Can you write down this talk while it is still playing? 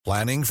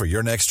Planning for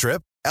your next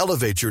trip?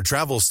 Elevate your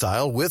travel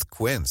style with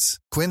Quince.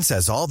 Quince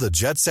has all the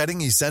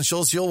jet-setting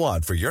essentials you'll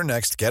want for your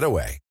next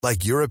getaway,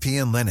 like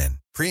European linen,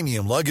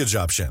 premium luggage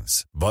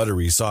options,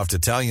 buttery soft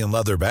Italian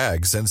leather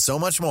bags, and so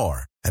much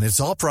more. And it's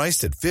all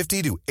priced at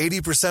 50 to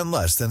 80%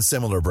 less than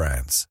similar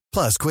brands.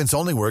 Plus, Quince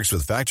only works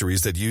with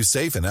factories that use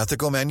safe and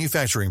ethical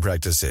manufacturing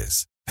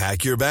practices.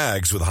 Pack your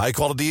bags with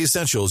high-quality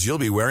essentials you'll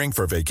be wearing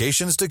for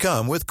vacations to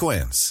come with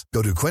Quince.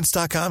 Go to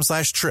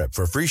quince.com/trip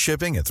for free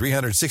shipping and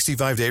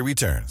 365-day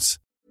returns.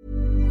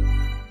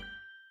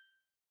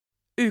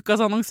 Ukas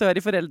annonsør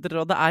i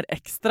Foreldrerådet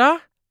Ekstra.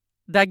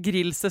 Det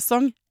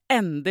grillsesong.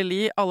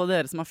 Endelig, alle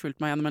dere som har fulgt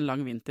meg gjennom en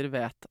lang vinter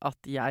vet at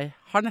jeg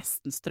har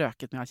nesten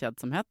strøket med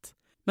kjedsomhet.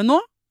 Men nå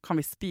kan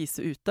vi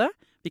spise ute,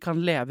 vi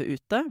kan leve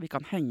ute, vi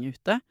kan henge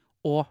ute,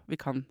 og vi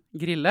kan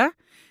grille.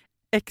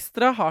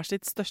 Ekstra har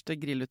sitt største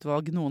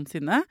grillutvalg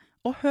noensinne,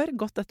 og hør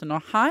godt etter nå.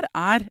 Her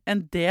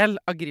en del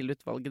av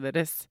grillutvalget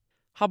deres.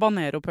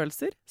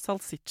 Habanero-pølser,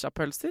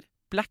 salsiccia-pølser,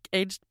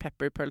 black-aged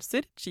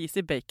pepper-pølser,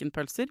 cheesy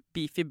bacon-pølser,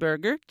 beefy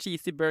burger,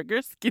 cheesy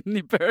burger,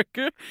 skinny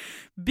burger,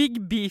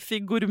 big beefy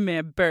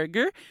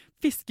gourmet-burger,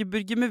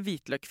 fiskeburger med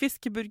hvitløk,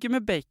 fiskeburger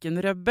med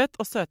bacon, røbbet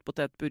og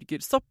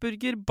søtpotetburger,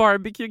 soppburger,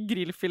 barbecue,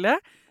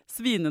 grillfilet,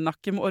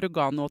 svinenakke med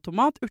oregano og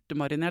tomat,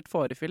 urtemarinert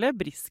fårefilet,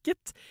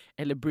 brisket,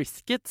 eller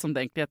brisket som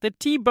det egentlig heter,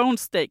 T-bone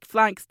steak,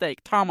 flank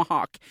steak,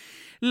 tomahawk,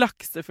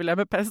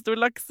 laksefilet med pesto,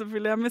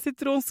 laksefilet med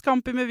sitron,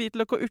 scampi med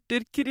hvitløk og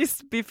urter,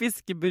 crispy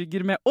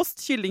fiskeburger med ost,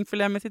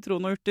 kyllingfilet med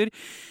sitron og urter,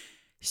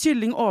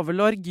 kylling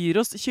overlår,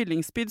 gyros,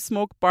 kyllingspyd,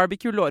 smoke,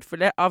 barbecue,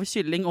 lårfilet av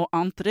kylling og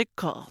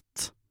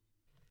entrecôte.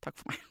 Takk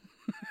for meg.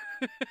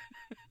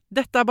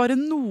 Dette bare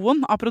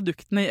noen av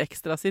produktene i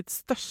Ekstra sitt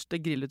største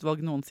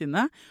grillutvalg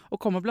noensinne, og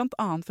kommer blant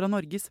annet fra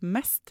Norges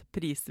mest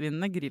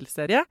prisvinnende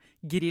grillserie,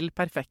 Grill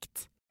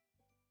Perfekt.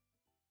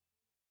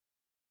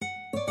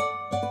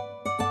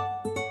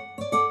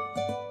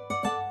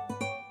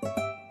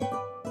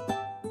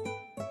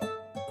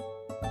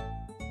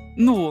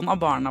 Noen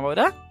av barna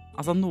våre,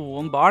 altså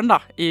noen barn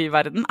da, i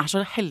verden,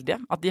 så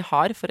heldige at de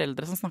har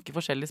foreldre som snakker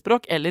forskjellige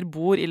språk, eller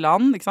bor i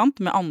land, ikke sant,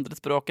 med andre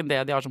språk enn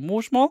det de har som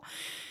morsmål,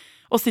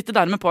 og sitter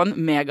dermed på en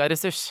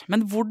megaressurs.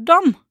 Men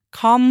hvordan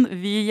kan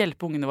vi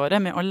hjelpe ungene våre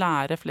med å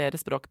lære flere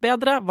språk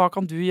bedre? Hva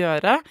kan du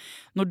gjøre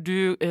når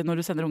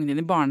du sender ungen din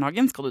i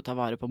barnehagen? Skal du ta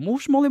vare på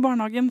morsmål i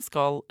barnehagen?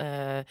 Skal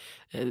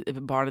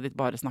barnet ditt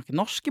bare snakke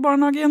norsk i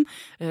barnehagen?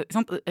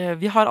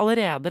 Vi har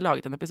allerede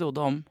laget en episode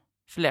om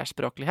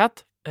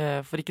flerspråklighet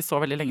for ikke så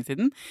veldig lenge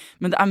siden,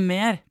 men det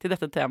mer til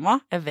dette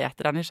temaet. Jeg vet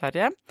dere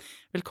nysgjerrige.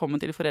 Velkommen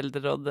til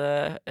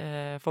Foreldrerådet,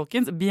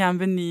 folkens.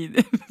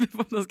 Bienvenido.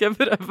 Nå skal jeg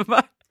prøve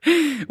meg.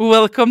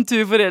 Welcome to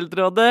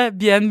Foreldrerådet.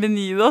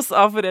 Bienvenidos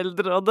av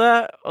Foreldrerådet.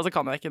 Og så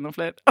kan jeg ikke noe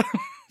flere.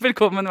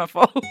 Velkommen i hvert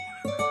fall.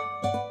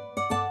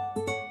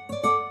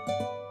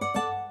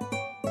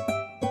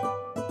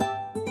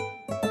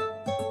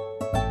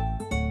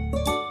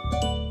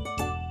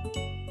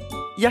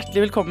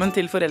 Hjertelig velkommen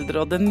til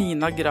Foreldrerådet,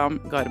 Nina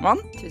Gram Garman.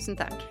 Tusen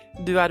takk.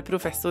 Du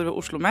professor ved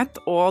OsloMet,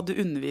 og du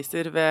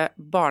underviser ved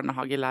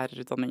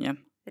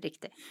barnehagelærerutdanningen.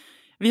 Riktig.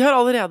 Vi har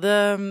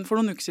allerede for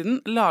noen uker siden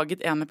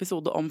laget en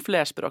episode om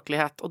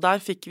flerspråklighet, og der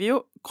fikk vi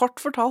jo kort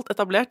fortalt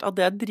etablert at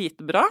det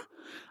dritbra.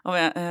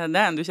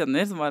 Det en du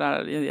kjenner som var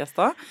her i gjest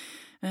da.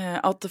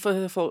 At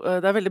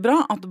det veldig bra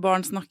at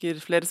barn snakker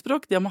flere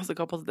språk, de har masse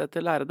kapasitet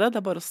til å lære det.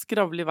 Det bare å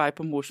skravle i vei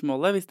på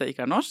morsmålet hvis det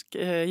ikke norsk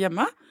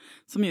hjemme,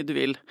 så mye du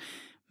vil.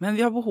 Men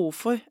vi har behov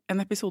for en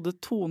episode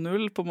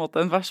 2.0, på en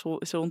måte en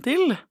versjon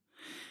til.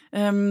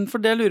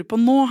 For det jeg lurer på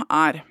nå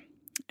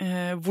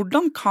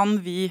hvordan kan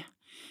vi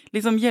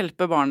liksom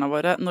hjelpe barna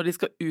våre når de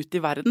skal ut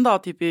i verden, da,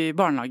 typ i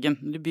barnehagen,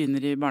 når de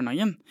begynner i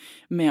barnehagen,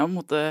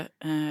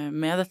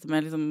 med dette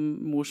med liksom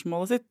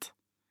morsmålet sitt?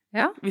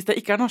 Ja. Hvis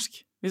det ikke norsk,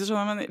 hvis du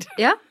skjønner hva jeg mener.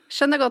 Ja,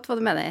 skjønner godt hva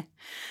du mener.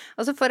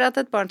 Altså for at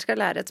et barn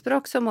skal lære et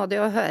språk, så må de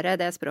jo høre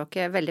det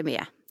språket veldig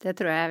mye. Det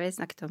tror jeg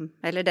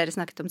dere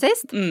snakket om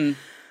sist.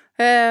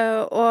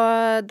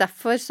 Og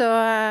derfor så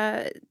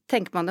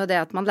tenker man jo det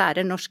at man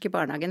lærer norsk i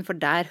barnehagen, for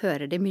der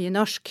hører de mye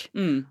norsk.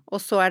 Og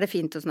så det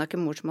fint å snakke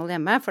morsmål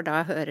hjemme, for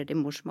da hører de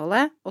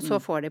morsmålet, og så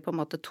får de på en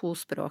måte 2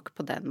 språk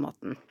på den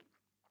måten.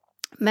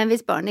 Men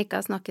hvis barnet ikke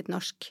har snakket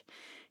norsk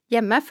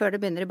hjemme før det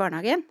begynner i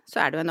barnehagen,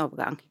 så det jo en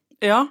overgang.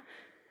 Ja.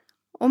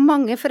 Og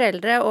mange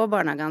foreldre og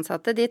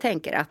barnehageansatte, de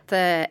tenker at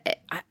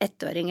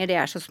ettåringer,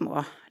 de så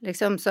små,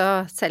 liksom,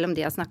 så selv om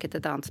de har snakket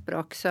et annet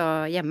språk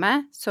så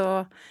hjemme,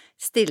 så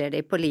stiller de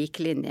på lik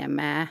linje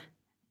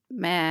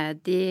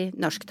med de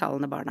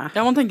norsktalende barna.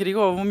 Ja, man tenker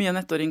ikke over hvor mye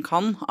en ettåring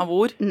kan av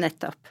ord.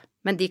 Nettopp.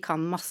 Men de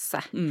kan masse.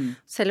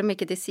 Selv om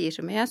ikke de sier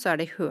så mye, så har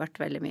de hørt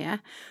veldig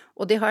mye.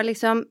 Og de har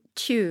liksom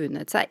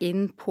tunet seg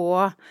inn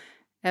på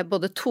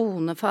både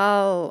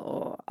tonefall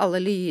og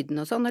alle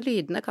lydene og sånn, og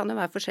lydene kan jo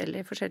være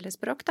forskjellige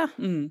språk, da.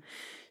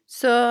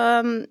 Så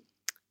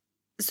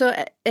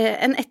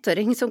en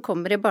ettåring som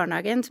kommer i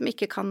barnehagen som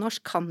ikke kan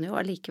norsk, kan jo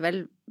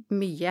allikevel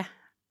mye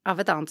av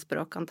et annet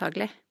språk,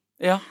 antagelig.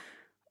 Ja.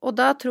 Og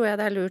da tror jeg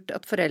det lurt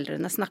at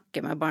foreldrene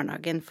snakker med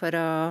barnehagen for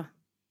å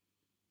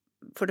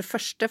for det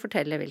første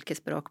fortelle hvilke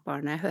språk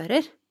barnet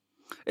hører,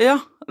 Ja,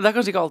 det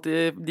kanskje ikke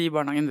alltid de i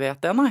barnehagen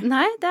vet det, nei.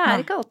 Nei, det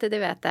ikke alltid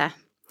de vet det.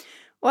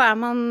 Og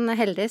man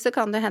heldig, så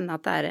kan det hende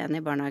at det en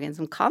i barnehagen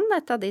som kan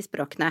et av de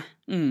språkene.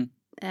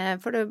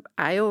 For det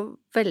jo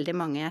veldig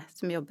mange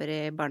som jobber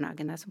i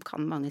barnehagene som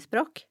kan mange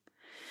språk.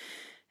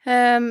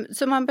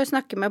 Så man bør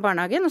snakke med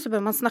barnehagen, og så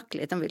bør man snakke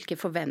litt om hvilke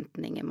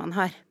forventninger man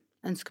har.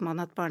 Ønsker man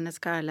at barnet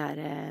skal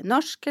lære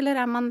norsk,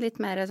 eller man litt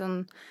mer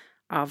sånn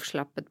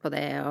avslappet på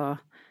det,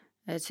 og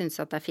synes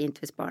at det fint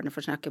hvis barnet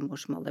får snakke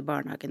morsmål i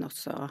barnehagen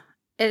også.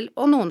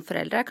 Og noen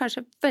foreldre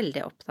kanskje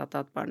veldig opptatt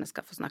av at barnet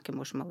skal få snakke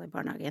morsmål i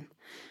barnehagen.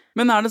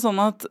 Men det sånn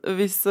at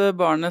hvis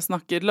barnet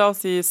snakker, la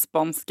oss si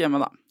spansk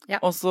hjemme da,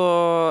 og så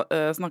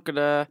snakker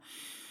det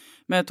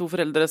med to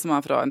foreldre som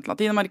fra enten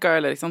Latinamerika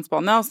eller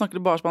Spania, og snakker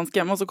de bare spansk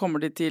hjemme, og så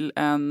kommer de til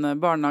en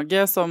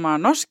barnehage som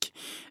norsk,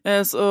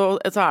 så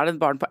det et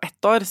barn på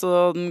 1 år, så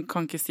den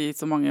kan ikke si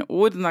så mange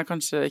ord, den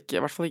kanskje ikke,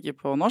 i hvert fall ikke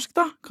på norsk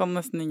da, kan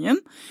nesten ingen.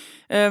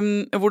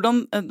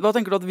 Hva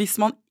tenker du at hvis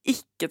man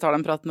ikke tar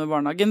den praten med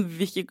barnehagen,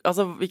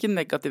 hvilke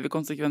negative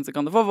konsekvenser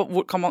kan det få?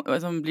 Kan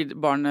man, blir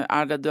barnet,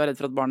 det du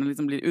redd for at barnet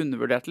blir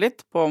undervurdert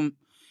litt?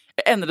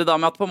 Ender det da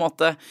med at på en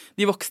måte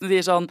de voksne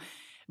sier sånn,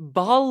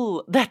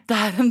 ball, dette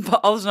en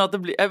ball, sånn at det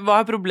blir,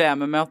 hva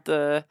problemet med at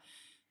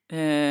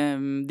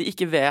de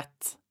ikke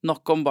vet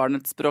nok om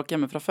barnets språk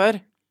hjemme fra før?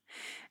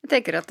 Jeg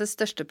tenker at det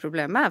største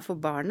problemet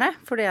for barnet,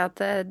 fordi at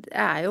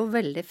det jo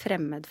veldig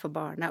fremmed for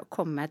barnet å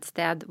komme et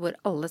sted hvor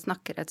alle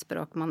snakker et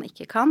språk man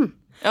ikke kan.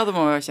 Ja, det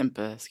må jo være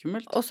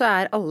kjempeskummelt. Og så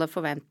alle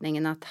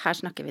forventningene at her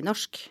snakker vi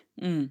norsk.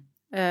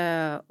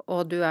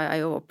 Og du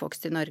jo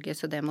oppvokst i Norge,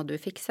 så det må du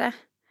fikse.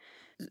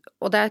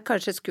 Og det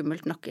kanskje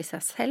skummelt nok i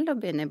seg selv å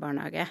begynne i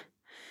barnehage.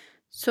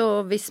 Så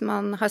hvis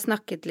man har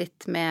snakket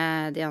litt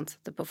med de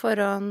ansatte på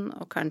forhånd,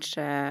 og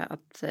kanskje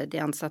at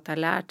de ansatte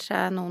har lært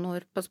seg noen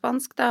ord på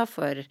spansk da,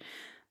 for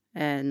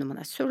når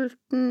man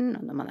sulten,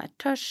 og når man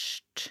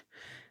tørst,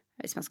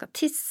 hvis man skal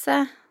tisse,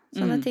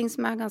 sånne ting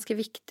som ganske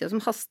viktige og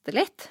som haster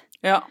litt,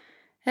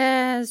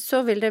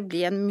 så vil det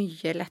bli en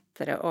mye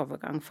lettere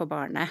overgang for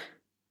barnet.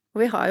 Og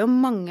vi har jo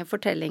mange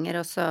fortellinger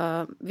også,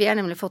 vi har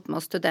nemlig fått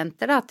med oss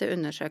studenter da, til å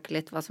undersøke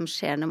litt hva som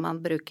skjer når man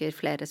bruker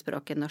flere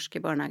språk enn norsk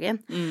i barnehagen.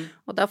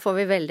 Og da får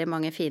vi veldig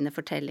mange fine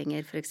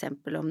fortellinger, for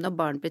eksempel om når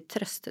barn blir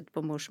trøstet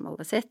på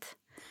morsmålet sitt.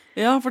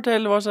 Ja,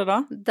 fortell, hva skjer da?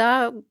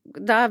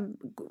 Da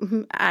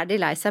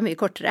de lei seg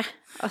mye kortere.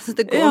 Altså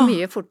det går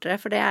mye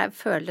fortere, for det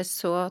føles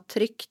så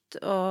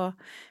trygt og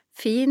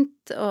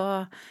fint,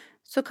 og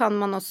så kan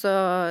man også,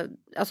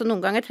 altså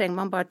noen ganger trenger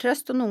man bare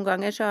trøst, og noen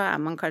ganger så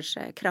man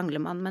kanskje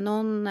kranglemann med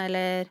noen,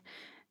 eller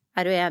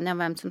uenig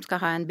om hvem som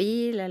skal ha en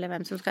bil, eller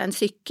hvem som skal ha en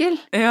sykkel.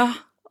 Ja.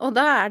 Og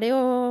da det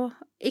jo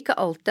ikke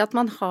alltid at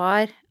man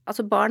har,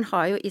 altså barn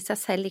har jo i seg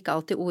selv ikke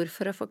alltid ord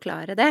for å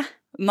forklare det.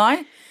 Nei,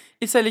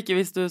 selv ikke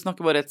hvis du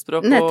snakker bare ett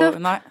språk. Nettopp.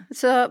 Nei.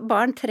 Så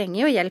barn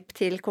trenger jo hjelp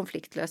til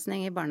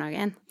konfliktløsning i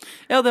barnehagen.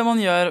 Ja, det man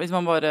gjør hvis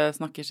man bare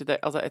snakker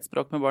ett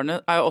språk med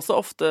barnet, jo også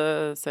ofte,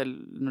 selv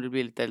når de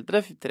blir litt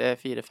eldre, 3,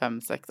 4, 5,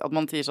 6, at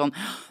man sier sånn,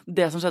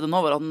 det som skjedde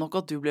nå var at nok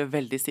at du ble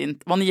veldig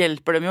sint. Man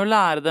hjelper dem jo å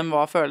lære dem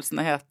hva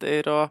følelsene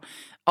heter, og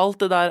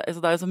alt det der,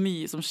 altså det jo så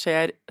mye som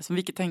skjer, som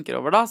vi ikke tenker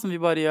over da, som vi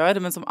bare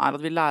gjør, men som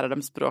at vi lærer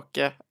dem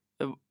språket,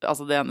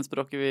 altså det ene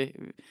språket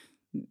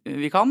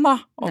vi kan da,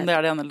 om det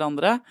det ene eller det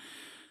andre.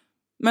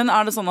 Men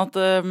det sånn at,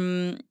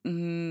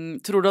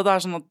 tror du at det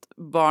sånn at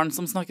barn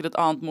som snakker et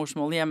annet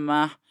morsmål hjemme,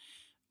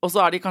 og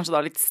så de kanskje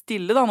da litt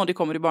stille da når de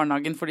kommer i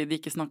barnehagen fordi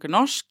de ikke snakker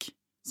norsk,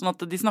 sånn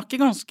at de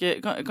snakker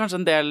kanskje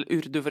en del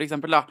urdu for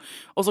eksempel da,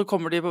 og så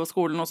kommer de på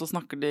skolen og så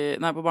snakker de,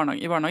 i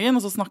barnehagen,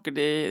 og så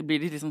blir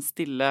de liksom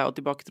stille og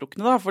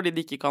tilbaketrukne da, fordi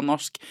de ikke kan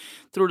norsk.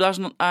 Tror du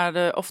sånn,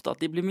 det ofte at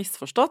de blir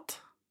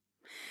misforstått?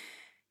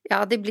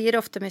 Ja, de blir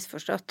ofte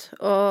misforstått,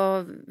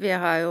 og vi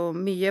har jo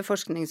mye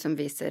forskning som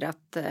viser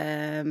at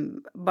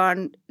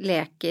barn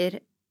leker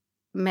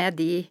med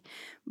de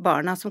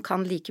barna som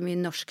kan like mye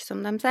norsk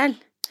som dem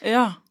selv.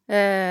 Ja.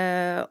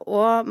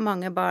 Og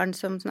mange barn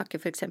som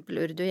snakker for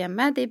eksempel urdu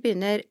hjemme, de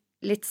begynner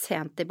litt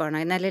sent i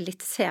barnehagen, eller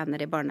litt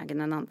senere i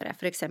barnehagen enn andre,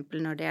 for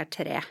eksempel når de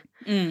 3.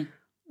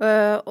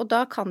 Og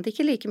da kan de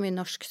ikke like mye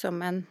norsk som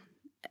en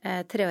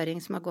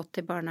 3-åring som har gått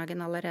i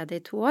barnehagen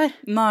allerede i 2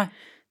 år. Nei.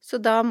 Så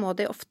da må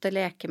de ofte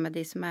leke med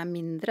de som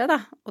mindre,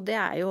 da. Og det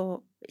jo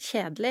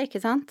kjedelig,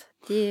 ikke sant?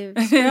 De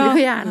skulle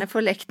jo gjerne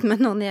få lekt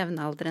med noen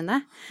jevnaldrende.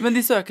 Men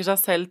de søker seg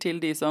selv til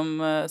de som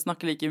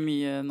snakker like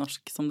mye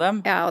norsk som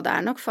dem? Ja, og det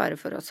nok fare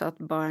for oss at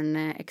barn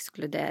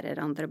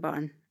ekskluderer andre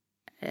barn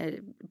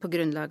på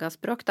grunnlag av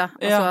språk, da.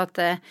 Altså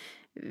at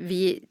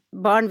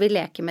barn vil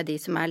leke med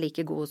de som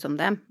like gode som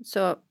dem.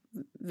 Så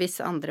hvis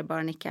andre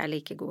barn ikke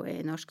like gode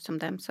i norsk som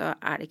dem, så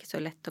det ikke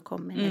så lett å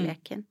komme inn i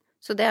leken.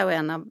 Så det jo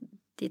en av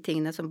de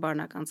tingene som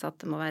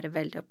barnehageansatte må være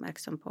veldig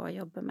oppmerksom på å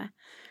jobbe med.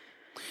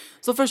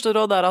 Så første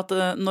råd at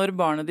når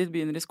barnet ditt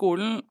begynner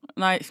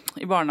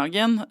i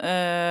barnehagen,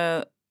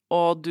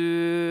 og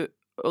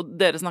og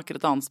dere snakker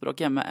et annet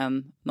språk hjemme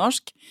enn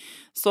norsk,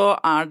 så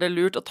det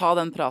lurt å ta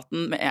den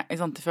praten med, ikke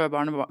sant, før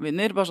barnet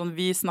begynner. Bare sånn,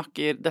 vi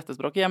snakker dette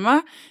språket hjemme,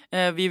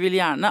 vi vil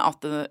gjerne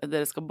at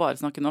dere skal bare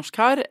snakke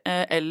norsk her,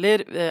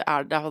 eller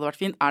det hadde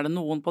vært fint, det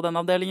noen på den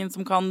avdelingen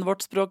som kan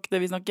vårt språk, det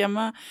vi snakker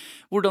hjemme?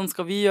 Hvordan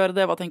skal vi gjøre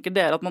det? Hva tenker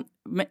dere? At man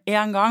med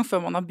en gang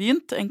før man har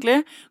begynt,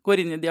 egentlig,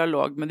 går inn i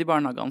dialog med de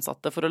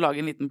barnehageansatte for å lage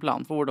en liten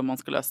plan for hvordan man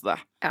skal løse det.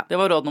 Ja. Det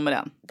var råd nummer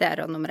 1. Det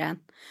råd nummer 1.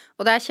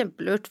 Og det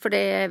kjempelurt,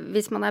 fordi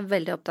hvis man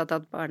veldig opptatt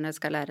av at barnet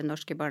skal lære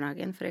norsk i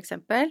barnehagen, for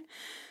eksempel,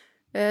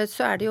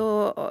 så det jo,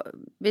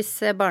 hvis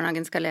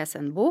barnehagen skal lese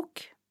en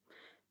bok,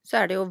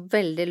 så det jo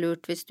veldig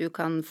lurt hvis du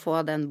kan få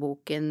den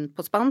boken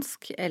på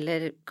spansk,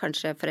 eller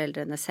kanskje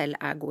foreldrene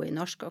selv gode i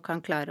norsk og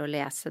kan klare å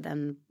lese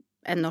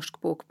en norsk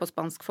bok på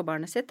spansk for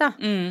barnet sitt, da.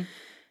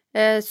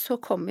 Så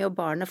kommer jo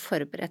barnet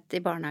forberedt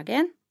i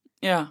barnehagen,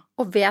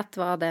 og vet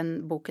hva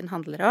den boken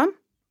handler om,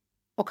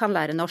 og kan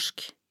lære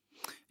norsk.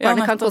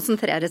 Barnet kan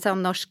konsentrere seg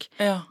om norsk.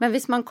 Men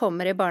hvis man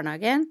kommer i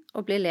barnehagen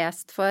og blir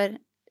lest for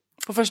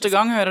første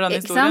gang hører den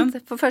historien. Ikke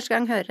sant? For første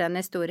gang hører en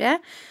historie,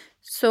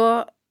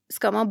 så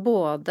skal man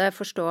både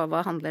forstå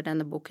hva handler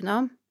denne boken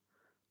om,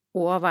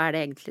 og hva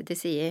det egentlig de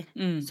sier.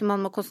 Så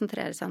man må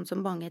konsentrere seg om så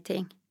mange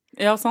ting.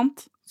 Ja,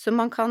 sant. Så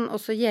man kan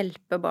også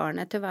hjelpe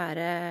barnet til å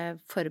være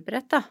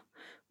forberedt, da.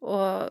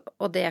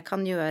 Og det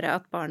kan gjøre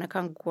at barnet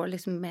kan gå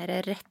liksom mer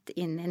rett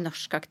inn i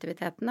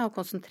norskaktivitetene og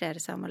konsentrere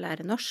seg om å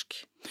lære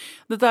norsk.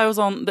 Dette jo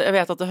sånn, jeg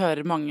vet at det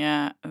hører mange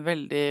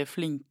veldig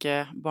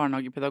flinke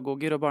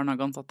barnehagepedagoger og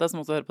barnehageansatte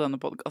som også hører på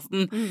denne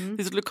podcasten.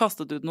 De skulle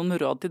kastet ut noen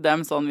råd til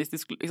dem, sånn, hvis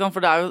de skulle, ikke sant?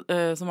 For det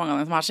jo så mange av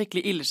dem som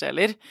skikkelig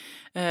ildskjeler.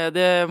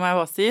 Det må jeg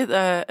bare si.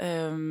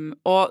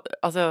 Og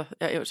altså,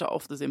 jeg er så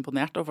ofte så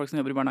imponert av folk som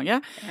jobber i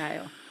barnehage.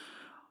 Jeg jo.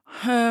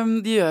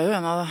 De gjør jo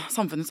en av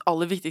samfunnets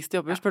aller viktigste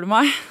jobber, spør du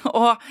meg.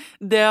 Og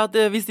det at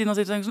hvis de nå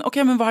sier sånn, ok,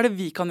 men hva det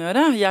vi kan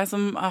gjøre? Jeg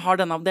som har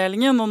denne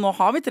avdelingen, og nå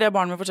har vi 3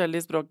 barn med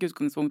forskjellige språk i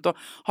utgangspunkt,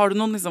 og har du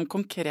noen liksom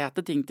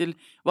konkrete ting til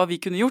hva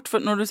vi kunne gjort?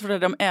 For når du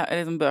forteller om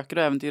liksom,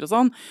 bøker og eventyr og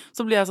sånn,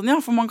 så blir jeg sånn, ja,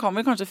 for man kan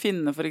vel kanskje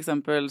finne for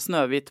eksempel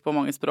Snøhvit på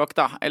mange språk,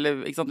 da,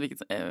 eller ikke sant,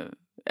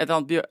 et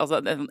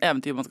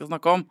eventyr man skal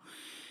snakke om.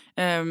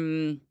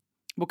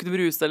 Bukken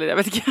Bruse, eller jeg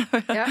vet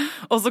ikke.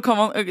 Og så kan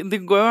man, det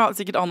går jo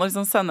sikkert an å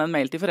liksom sende en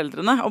mail til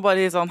foreldrene, og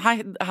bare sånn,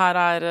 hei, her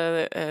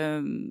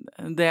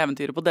det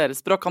eventyret på deres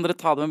språk, kan dere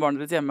ta det med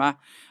barnet deres hjemme?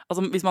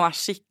 Altså, hvis man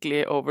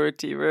skikkelig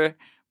overachiever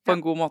på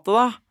en god måte,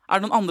 da.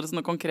 Det noen andre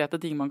sånne konkrete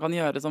ting man kan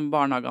gjøre som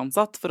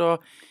barnehageansatt for å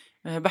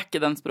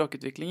backe den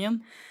språkutviklingen?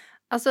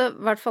 Altså,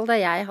 i hvert fall da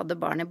jeg hadde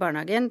barn i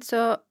barnehagen,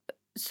 så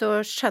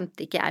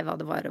skjønte ikke jeg hva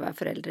det var å være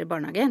foreldre i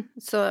barnehagen.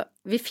 Så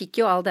vi fikk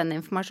jo all denne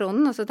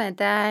informasjonen, og så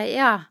tenkte jeg,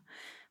 ja,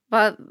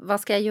 hva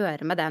skal jeg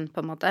gjøre med den,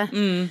 på en måte?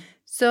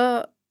 Så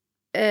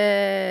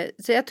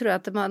jeg tror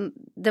at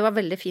det var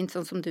veldig fint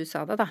sånn som du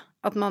sa det, da.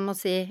 At man må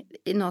si,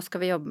 nå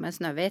skal vi jobbe med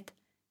Snøhvit.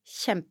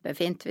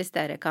 Kjempefint hvis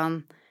dere kan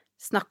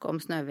snakke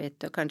om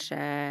Snøhvit, og kanskje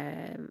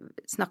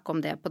snakke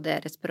om det på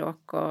deres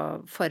språk,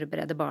 og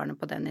forberede barnet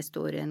på den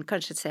historien.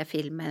 Kanskje se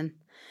filmen.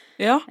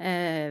 Ja.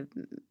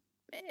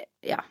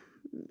 Ja.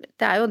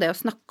 Det jo det å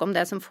snakke om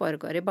det som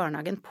foregår i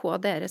barnehagen på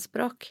deres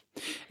språk.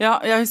 Ja,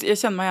 jeg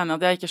kjenner meg igjen i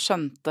at jeg ikke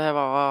skjønte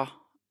hva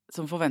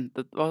som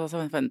forventet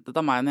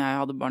av meg når jeg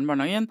hadde barn i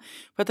barnehagen.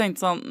 For jeg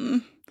tenkte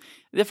sånn,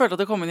 jeg følte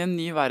at jeg kom inn i en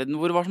ny verden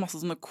hvor det var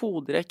masse sånne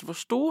koder jeg ikke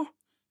forstod,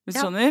 hvis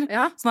du skjønner.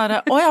 Ja. Sånn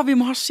åja, vi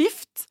må ha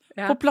skift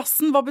på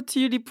plassen. Hva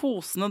betyr de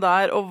posene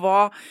der, og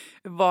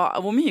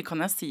hvor mye kan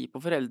jeg si på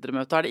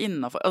foreldremøte? Det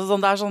innenfor? Altså,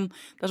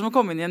 det som å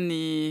komme inn i en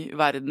ny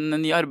verden,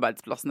 en ny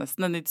arbeidsplass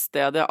nesten, et nytt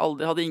sted jeg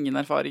aldri hadde ingen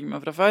erfaring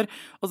med fra før.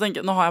 Og så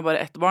tenker jeg, nå har jeg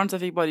bare 1 barn, så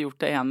jeg fikk bare gjort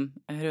det 1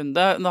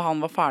 runde. Da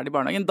han var ferdig i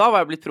barnehagen, da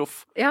var jeg blitt proff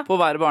på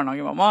å være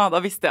barnehagemamma.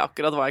 Da visste jeg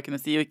akkurat hva jeg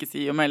kunne si og ikke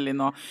si, og melde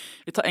inn og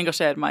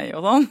engasjere meg i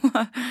og sånn.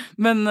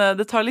 Men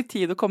det tar litt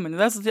tid å komme inn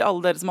i det, så til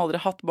alle dere som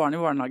aldri har hatt barn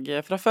i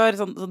barnehage fra før,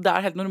 så det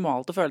helt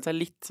normalt å føle seg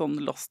litt sånn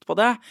lost på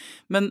det.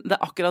 Men det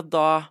akkurat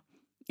da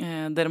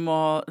dere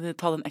må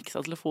ta den ekstra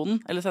telefonen,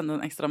 eller sende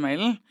den ekstra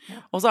mailen.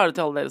 Og så det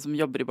til alle dere som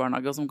jobber i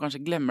barnehage, og som kanskje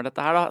glemmer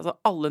dette her da. Altså,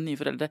 alle nye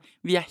foreldre,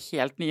 vi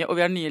helt nye, og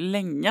vi nye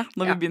lenge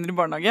når vi begynner i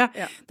barnehage.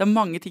 Det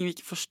mange ting vi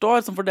ikke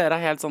forstår, som for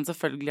dere helt sånn,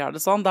 selvfølgelig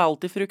det sånn. Det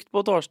alltid frukt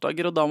på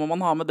torsdager, og da må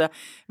man ha med det.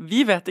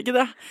 Vi vet ikke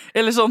det.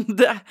 Eller sånn,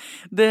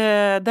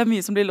 det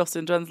mye som blir lost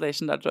in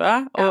translation der, tror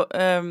jeg.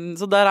 Og,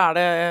 så der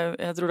det,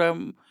 jeg tror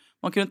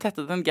man kunne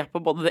tettet en gap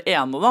på både det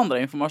ene og det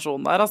andre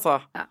informasjonen der,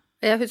 altså. Ja.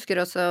 Jeg husker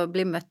også å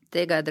bli møtt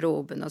i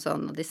garderoben og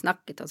sånn, og de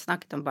snakket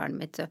om barnet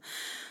mitt,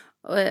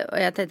 og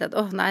jeg tenkte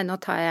at, nei, nå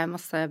tar jeg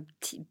masse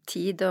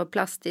tid og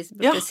plass, de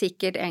burde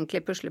sikkert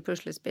egentlig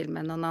puslespill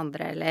med noen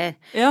andre, eller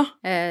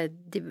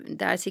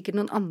det sikkert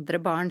noen andre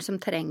barn som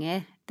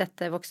trenger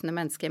dette voksne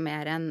mennesket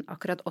mer enn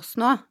akkurat oss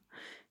nå.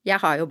 Jeg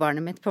har jo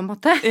barnet mitt, på en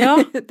måte. Ja,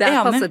 det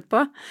passet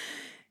på.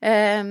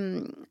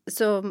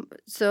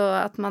 Så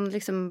at man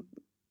liksom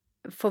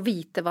få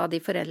vite hva de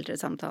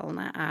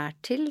foreldresamtalene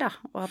til, da,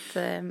 og at...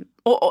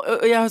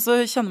 Og jeg også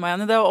kjenner meg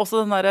igjen i det, og også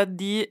den der,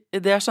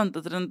 det jeg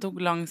skjønte etter den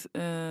tok lang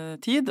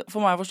tid,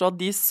 for meg å forstå at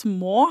de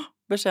små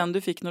beskjeden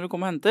du fikk når du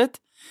kom og hentet,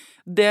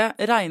 det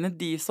regnet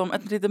de som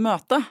et lite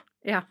møte.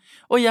 Ja.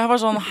 Og jeg var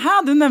sånn,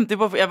 du nevnte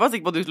jo jeg var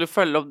sikker på at du skulle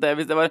følge opp det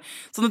hvis det var,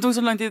 så det tok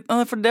så lang tid,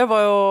 for det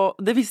var jo,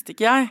 det visste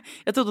ikke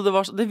jeg trodde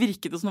det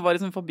virket som det var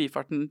liksom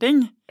forbifarten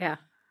ting.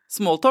 Ja.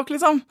 Smalltalk,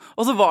 liksom.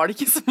 Og så var det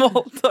ikke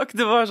smalltalk.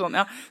 Det var sånn,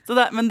 ja. Så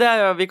men det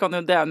er jo,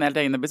 det er en helt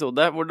egen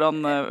episode. Hvordan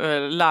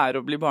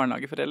lære å bli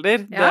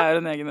barnehageforelder. Ja. Det er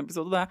en egen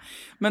episode, det.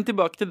 Men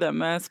tilbake til det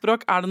med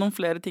språk. Er det noen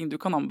flere ting du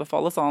kan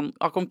anbefale, sånn,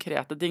 av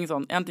konkrete ting?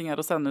 Sånn, en ting er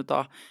å sende ut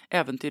av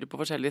eventyr på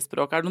forskjellige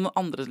språk. Er det noen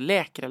andre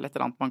leker eller et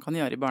eller annet man kan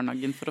gjøre i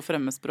barnehagen for å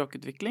fremme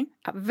språkutvikling?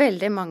 Ja,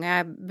 veldig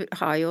mange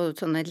har jo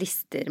sånne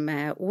lister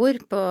med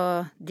ord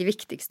på de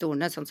viktigste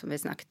ordene, sånn som vi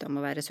snakket om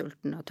å være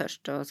sulten og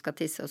tørst og skal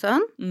tisse og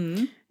sånn.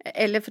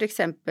 Eller for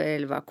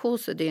eksempel hva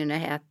kosedyrene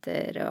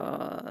heter,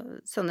 og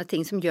sånne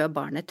ting som gjør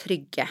barnet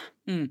trygge.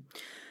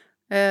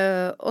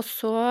 Og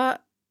så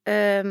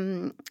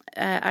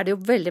er det jo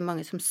veldig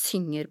mange som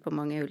synger på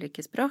mange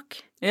ulike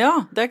språk.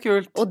 Ja, det er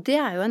kult. Og det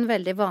er jo en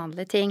veldig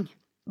vanlig ting.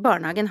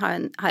 Barnehagen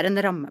har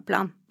en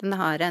rammeplan. Den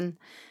har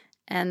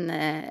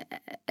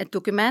et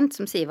dokument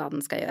som sier hva den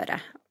skal gjøre.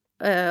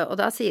 Og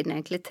da sier den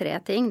egentlig 3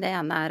 ting. Det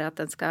ene er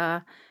at den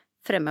skal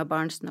fremme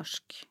barns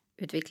norsk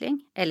utvikling,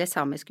 eller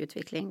samisk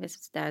utvikling,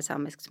 hvis det er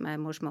samisk som er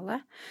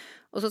morsmålet.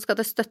 Og så skal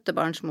det støtte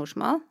barns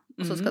morsmål,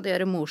 og så skal det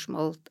gjøre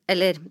morsmål,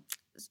 eller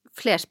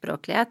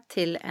flerspråklighet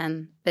til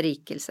en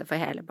berikelse for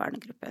hele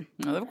barnegruppen.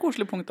 Ja, det var et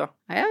koselig punkt da.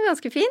 Ja,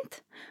 ganske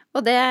fint.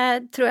 Og det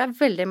tror jeg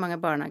veldig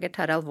mange barnehager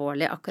tar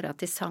alvorlig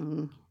akkurat i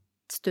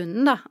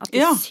sangstunden da, at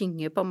de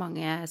synger på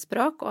mange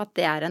språk, og at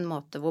det er en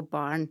måte hvor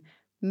barn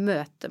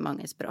møter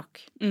mange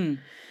språk.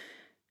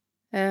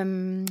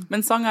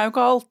 Men sang er jo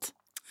ikke alt.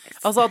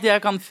 Altså at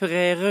jeg kan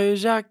frère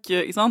Jacques,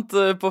 ikke sant,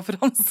 på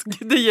fransk,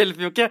 det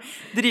hjelper jo ikke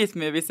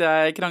dritmye hvis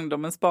jeg krangler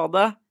om en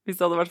spade, hvis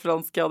det hadde vært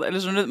fransk,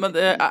 eller skjønner du, men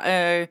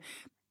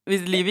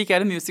hvis livet ikke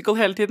er en musical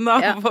hele tiden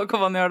da, hva kan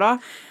man gjøre da?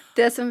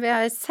 Det som vi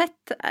har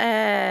sett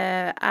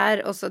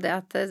er også det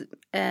at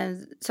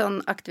sånn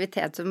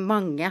aktivitet som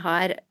mange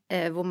har,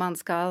 hvor man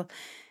skal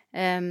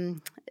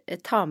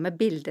ta med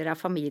bilder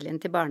av familien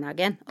til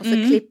barnehagen, og så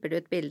klipper du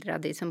ut bilder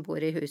av de som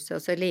bor i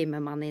huset, og så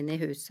limer man inn i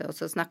huset, og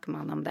så snakker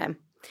man om dem.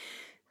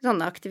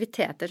 Sånne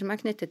aktiviteter som er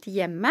knyttet til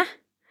hjemmet,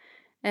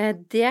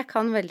 det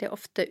kan veldig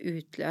ofte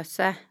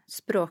utløse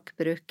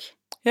språkbruk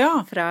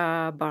fra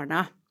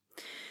barna.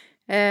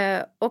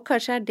 Og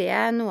kanskje er det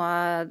noe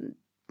av,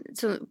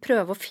 så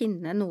prøve å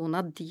finne noen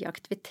av de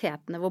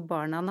aktivitetene hvor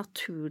barna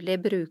naturlig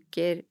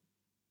bruker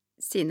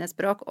sine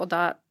språk, og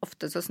da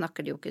ofte så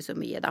snakker de jo ikke så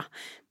mye da,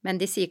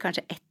 men de sier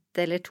kanskje 1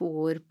 eller 2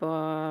 ord på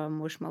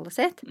morsmålet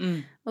sitt,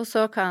 og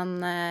så kan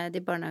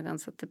de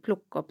barnehageansatte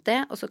plukke opp det,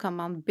 og så kan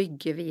man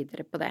bygge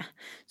videre på det.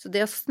 Så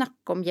det å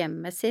snakke om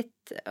hjemmet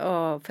sitt,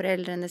 og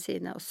foreldrene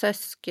sine, og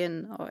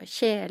søsken, og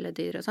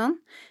kjæledyr og sånn,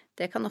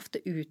 det kan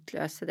ofte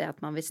utløse det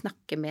at man vil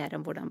snakke mer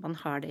om hvordan man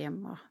har det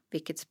hjemme, og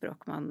hvilket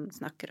språk man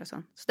snakker og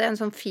sånn. Så det er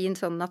en sånn fin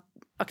sånn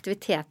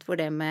aktivitet hvor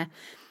det med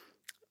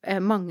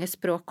mange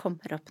språk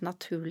kommer opp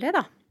naturlig,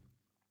 da.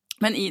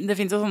 Men det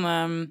finnes jo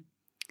sånne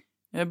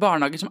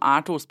barnehager som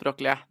er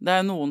tospråklige. Det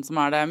er noen som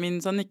er det. Min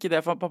sønn ikke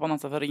det, for pappaen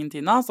hans er fra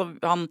Argentina, så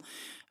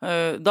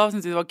da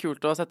synes vi det var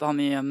kult å sette han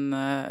i en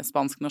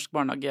spansk-norsk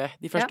barnehage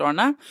de første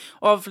årene.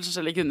 Og av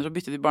forskjellige grunner så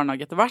byttet vi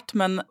barnehage etter hvert,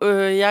 men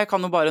jeg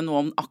kan jo bare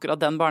noe om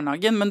akkurat den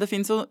barnehagen, men det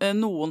finnes jo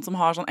noen som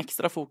har sånn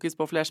ekstra fokus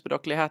på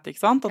flerspråklighet,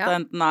 ikke sant? At det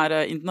enten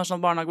er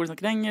internasjonal barnehage hvor de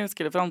snakker engelsk,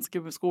 eller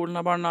franske skolen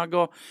av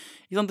barnehage, og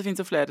ikke sant? Det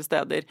finnes jo flere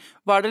steder.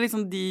 Hva er det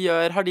liksom de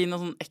gjør? Har de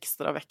noe sånn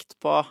ekstra vekt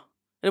på?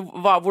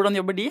 Eller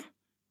hvordan jobber de?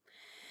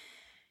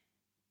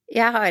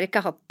 Jeg har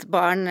ikke hatt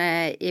barn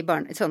i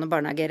sånne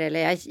barnehager,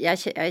 eller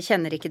jeg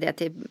kjenner ikke det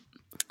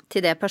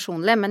til det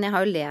personlig, men jeg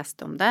har jo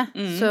lest om det,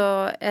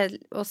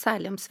 og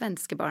særlig om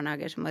svenske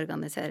barnehager som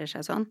organiserer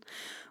seg sånn.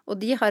 Og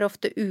de har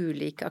ofte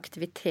ulike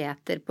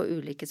aktiviteter på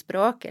ulike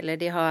språk,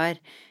 eller de har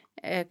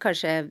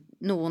kanskje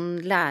noen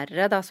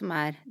lærere da som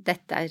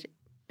dette er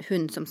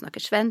hun som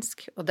snakker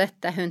svensk, og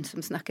dette er hun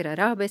som snakker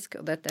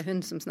arabisk, og dette er hun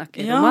som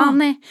snakker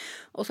romani,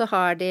 og så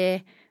har de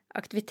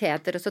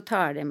aktiviteter, og så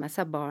tar de med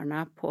seg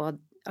barna på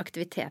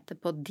aktiviteter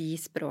på de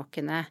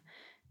språkene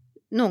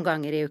noen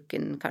ganger i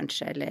uken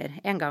kanskje, eller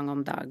en gang om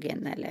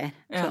dagen, eller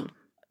sånn.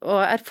 Og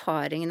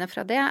erfaringene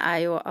fra det er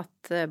jo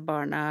at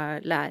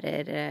barna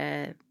lærer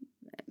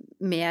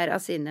mer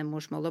av sine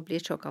morsmål og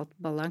blir såkalt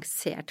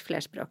balansert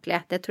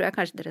flerspråklige. Det tror jeg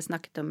kanskje dere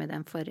snakket om i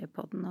den forrige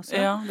podden også.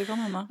 Ja, det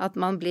kan hende. At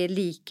man blir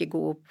like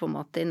god på en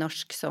måte i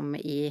norsk som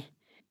i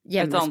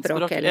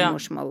hjemmespråk eller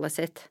morsmålet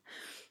sitt.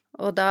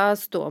 Og da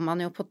står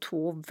man jo på 2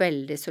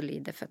 veldig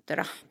solide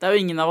føtter, da. Det er jo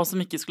ingen av oss som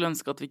ikke skulle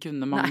ønske at vi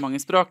kunne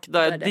mange språk. Det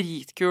er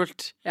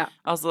dritkult. Ja.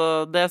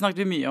 Altså, det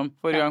snakket vi mye om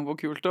forrige gang hvor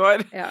kult det var.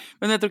 Ja.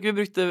 Men jeg tror ikke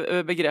vi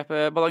brukte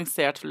begrepet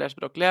balansert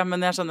flerspråklig,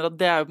 men jeg skjønner at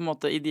det er jo på en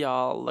måte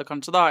idealet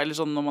kanskje da, eller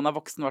sånn når man er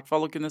voksen i hvert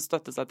fall, å kunne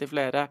støtte seg til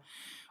flere,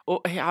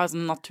 og ha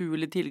sånn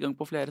naturlig tilgang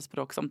på flere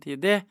språk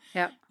samtidig,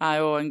 er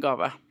jo en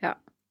gave. Ja.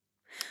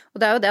 Og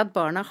det er jo det at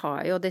barna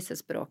har jo disse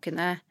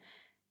språkene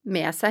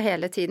med seg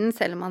hele tiden,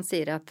 selv om man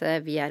sier at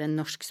vi er en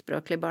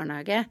norskspråklig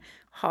barnehage.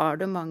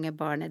 har du mange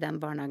barn i den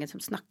barnehagen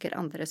som snakker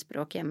andre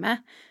språk hjemme,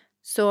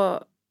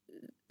 så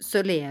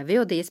lever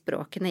jo de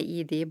språkene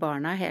i de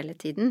barna hele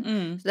tiden.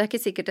 Så det er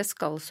ikke sikkert det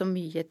skal så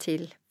mye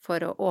til for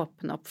å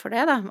åpne opp for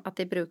det, da, at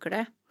de bruker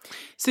det.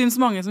 Syns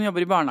mange som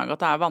jobber i barnehage at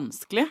det er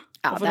vanskelig å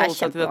forholde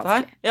seg til dette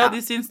her? Ja,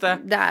 de syns det.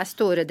 Det er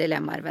store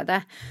dilemmaer ved det.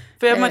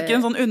 For jeg merker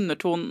en sånn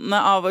undertone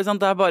av,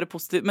 det er bare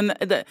positivt, men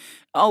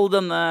all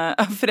denne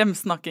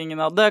fremsnakkingen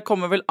av det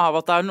kommer vel av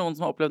at det er noen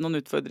som har opplevd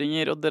noen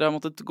utfordringer, og dere har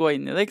måttet gå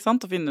inn i det, ikke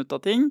sant, og finne ut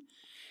av ting.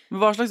 Men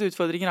hva slags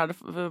utfordringer er det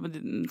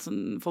som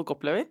folk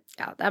opplever?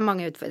 Ja, det er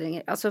mange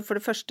utfordringer. Altså for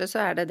det første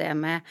så er det det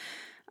med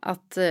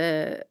at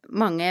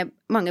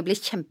mange blir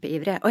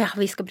kjempeivrige. Å ja,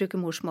 vi skal bruke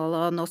morsmål,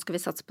 og nå skal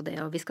vi satse på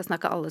det, og vi skal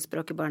snakke alle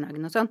språk i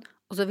barnehagen og sånn.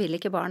 Og så vil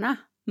ikke barna.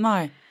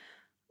 Nei.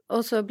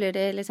 Og så blir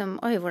det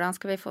liksom, oi, hvordan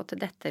skal vi få til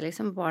dette,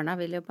 liksom? Barna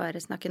vil jo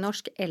bare snakke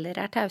norsk, eller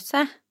er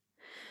tause.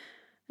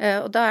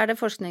 Og da er det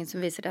forskning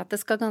som viser det at det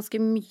skal ganske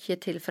mye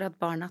til for at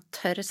barna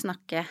tør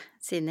snakke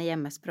sine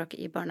hjemmespråk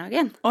i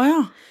barnehagen. Å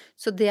ja.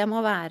 Så det må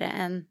være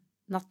en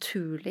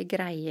naturlig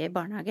greie i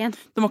barnehagen.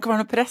 Det må ikke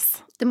være noe press?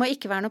 Det må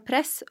ikke være noe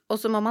press,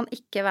 og så må man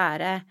ikke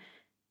være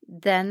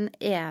den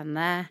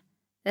ene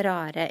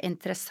rare,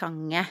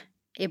 interessante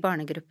i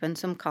barnegruppen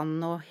som kan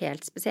noe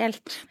helt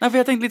spesielt. Nei, for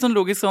jeg tenkte litt sånn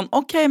logisk sånn,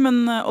 ok,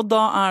 men, og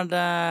da er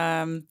det,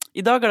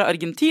 i dag er det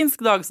argentinsk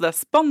dag, så det er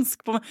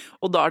spansk på meg,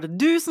 og da er det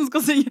du som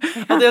skal synge.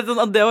 Og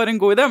det var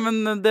en god idé,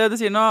 men det du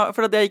sier nå,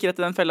 for at jeg gikk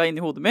rett i den fella inn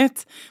i hodet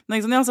mitt. Men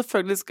jeg sånn, ja,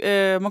 selvfølgelig,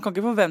 man kan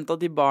ikke forvente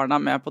at de barna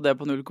er med på det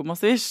på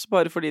 0,svisj,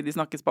 bare fordi de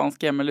snakker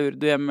spansk hjemme, eller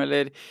urdu hjemme,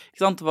 eller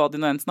ikke sant, hva de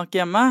nå enn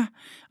snakker hjemme.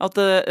 At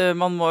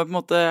man må på en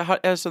måte,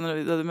 jeg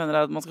skjønner det du mener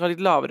er at man skal ha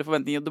litt lavere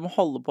forventninger, og det må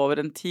holde på over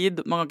en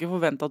tid. Man kan ikke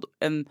forvente at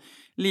en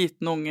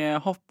liten unge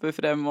hopper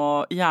frem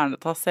og gjerne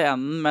tar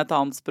scenen med et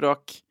annet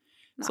språk.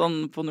 Nei.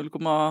 Sånn på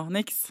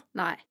 0,niks.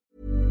 Nei.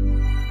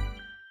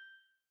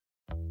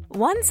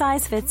 One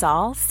size fits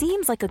all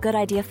seems like a good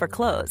idea for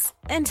clothes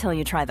until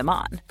you try them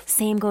on.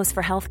 Same goes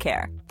for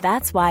healthcare.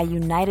 That's why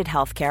United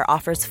Healthcare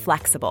offers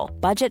flexible,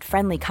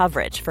 budget-friendly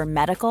coverage for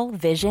medical,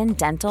 vision,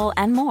 dental,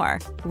 and more.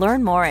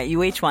 Learn more at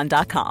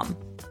uh1.com.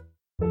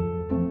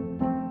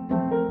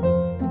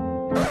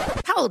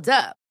 Hold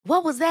up.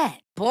 What was that?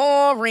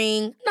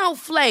 Boring. No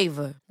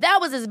flavor. That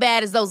was as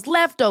bad as those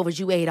leftovers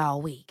you ate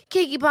all week.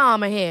 Keke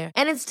Palmer here,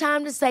 and it's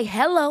time to say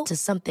hello to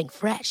something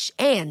fresh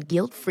and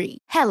guilt-free.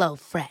 Hello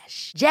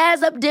Fresh.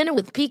 Jazz up dinner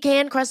with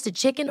pecan-crusted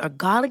chicken or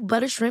garlic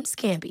butter shrimp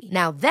scampi.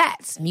 Now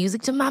that's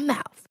music to my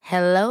mouth.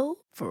 Hello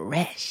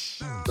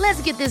Fresh.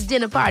 Let's get this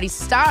dinner party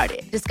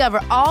started.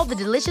 Discover all the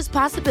delicious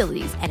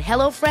possibilities at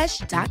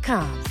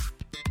hellofresh.com.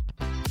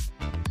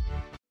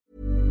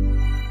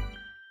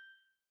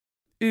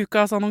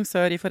 Ukas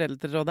annonsør i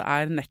Foreldrerådet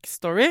er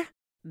Nextory.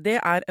 Det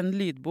er en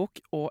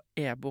lydbok- og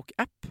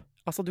e-bok-app.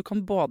 Altså du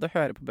kan både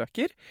høre på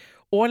bøker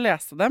og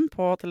lese dem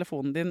på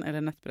telefonen din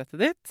eller nettbrettet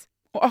ditt.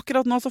 Og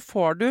akkurat nå så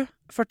får du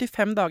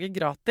 45 dager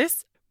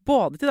gratis,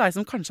 både til deg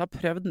som kanskje har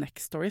prøvd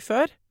Nextory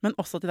før, men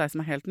også til deg som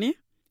er helt ny.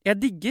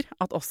 Jeg digger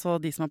at også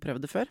de som har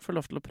prøvd det før får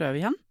lov til å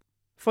prøve igjen.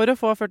 For å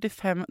få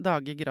 45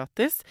 dager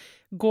gratis,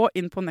 gå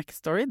inn på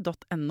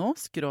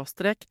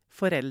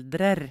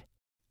nextory.no/foreldrer.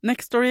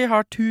 Nextory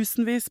har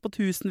tusenvis på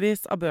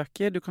tusenvis av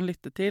bøker du kan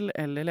lytte til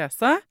eller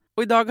lese.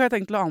 Og i dag har jeg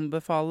tenkt å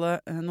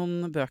anbefale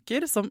noen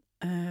bøker som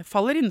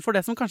faller innenfor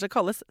det som kanskje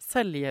kalles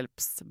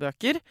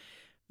selvhjelpsbøker.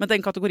 Men den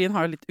kategorien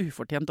har jo litt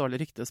ufortjent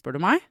dårlig rykte, spør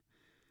du meg.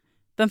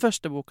 Den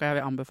første boka jeg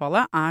vil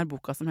anbefale er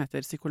boka som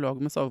heter Psykolog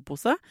med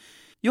sovepose.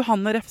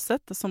 Johanne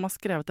Refseth, som har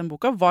skrevet den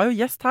boka, var jo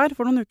gjest her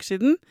for noen uker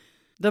siden.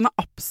 Den er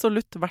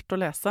absolutt verdt å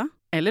lese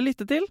eller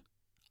lytte til.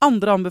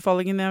 Andre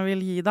anbefalingen jeg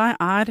vil gi deg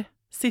er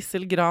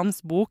Sissel Grans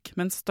bok,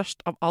 men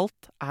størst av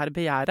alt er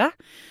begjæret,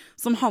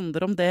 som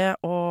handler om det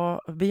å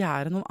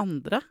begjære noen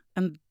andre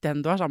enn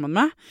den du er sammen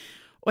med.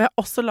 Og jeg har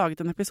også laget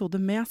en episode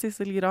med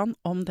Sissel Gran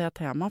om det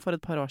temaet for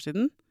et par år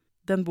siden.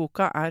 Den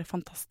boka er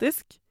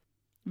fantastisk.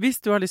 Hvis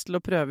du har lyst til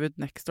å prøve ut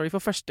Nextory for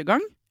første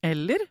gang,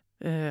 eller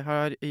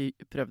har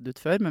prøvd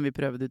ut før, men vil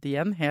prøve det ut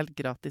igjen helt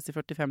gratis i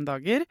 45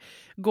 dager,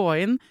 gå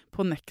inn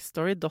på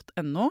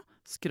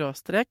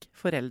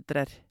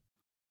nextory.no/foreldrer.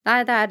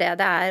 Nei, det er det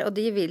det er, og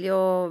de vil jo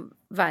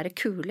være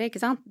kule,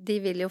 ikke sant? De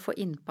vil jo få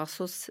innpass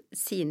hos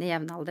sine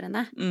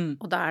jevnaldrende,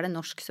 og da er det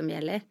norsk som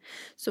gjelder.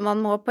 Så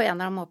man må på en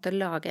eller annen måte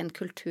lage en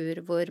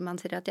kultur hvor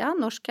man sier at ja,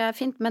 norsk er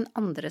fint, men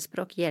andre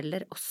språk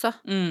gjelder også.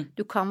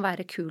 Du kan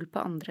være kul på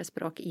andre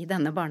språk i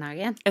denne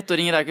barnehagen.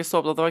 Ettåringer er ikke så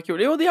opptatt av å være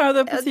kule, jo, de er jo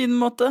det på sin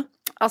måte.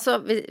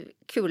 Altså,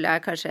 kule er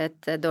kanskje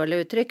et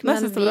dårlig uttrykk,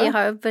 men vi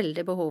har jo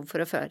veldig behov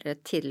for å føre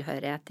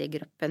tilhørighet i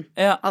gruppen.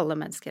 Ja. Alle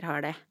mennesker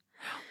har det.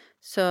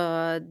 Så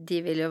de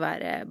vil jo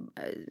være,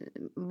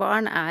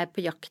 barn er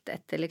på jakt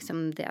etter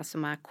liksom det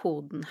som er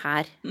koden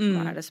her,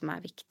 hva er det som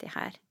er viktig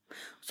her.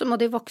 Så må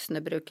de voksne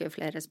bruke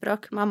flere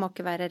språk, man må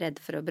ikke være redd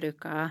for å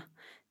bruke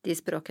de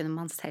språkene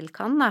man selv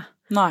kan da.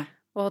 Nei.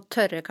 Og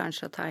tørre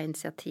kanskje å ta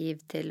initiativ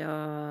til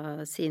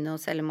å si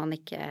noe, selv om man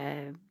ikke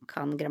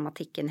kan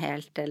grammatikken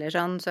helt eller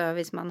sånn, så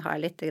hvis man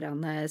har litt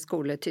grann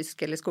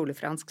skoletysk eller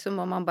skolefransk, så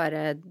må man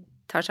bare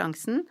ta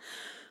sjansen.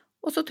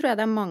 Og så tror jeg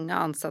det er mange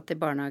ansatte i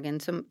barnehagen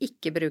som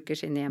ikke bruker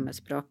sine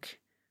hjemmespråk,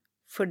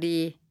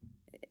 fordi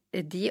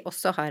de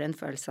også har en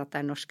følelse at det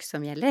er norsk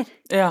som gjelder.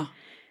 Ja.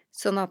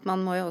 Sånn at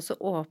man må jo også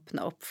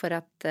åpne opp for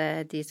at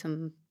de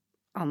som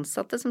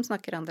ansatte som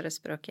snakker andre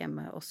språk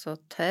hjemme, også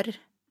tør.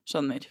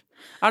 Skjønner.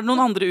 Er det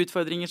noen andre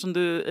utfordringer som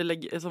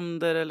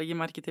dere legger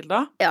merke til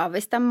da? Ja,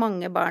 hvis det er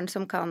mange barn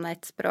som kan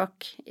et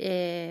språk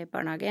i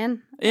barnehagen,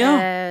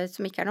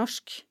 som ikke er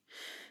norsk,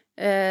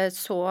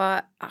 så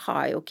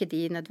har jo ikke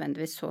de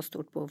nødvendigvis så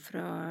stort behov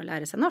for å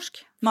lære seg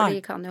norsk. For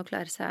de kan jo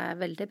klare seg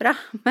veldig bra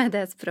med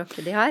det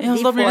språket de har. Ja,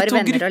 de får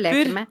venner å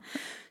leke med.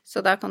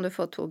 Så da kan du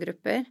få 2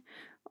 grupper.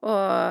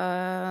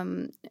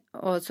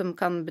 Og som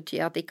kan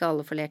bety at ikke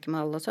alle får leke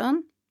med alle og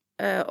sånn.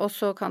 Og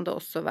så kan det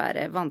også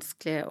være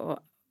vanskelig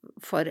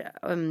for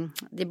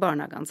de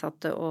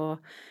barnehageansatte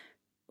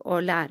å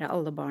lære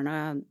alle barna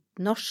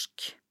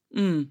norsk.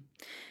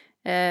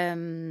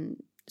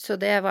 Så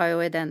det var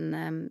jo i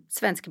den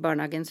svenske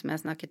barnehagen som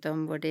jeg snakket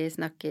om, hvor de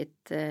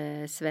snakket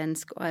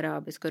svensk og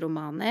arabisk og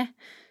romani,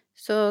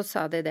 så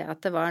sa de det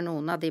at det var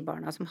noen av de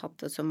barna som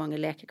hadde så mange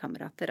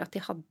lekekamerater, at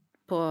de hadde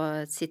på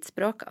sitt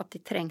språk, at de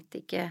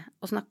trengte ikke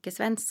å snakke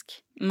svensk.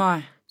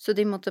 Nei. Så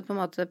de måtte på en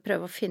måte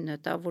prøve å finne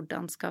ut av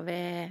hvordan skal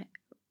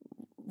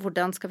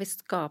vi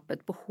skape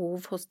et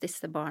behov hos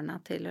disse barna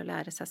til å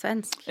lære seg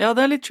svensk. Ja,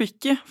 det er litt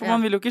tricky, for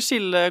man vil jo ikke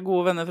skille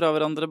gode venner fra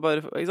hverandre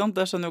bare, ikke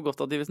sant? Jeg skjønner jo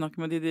godt at de vil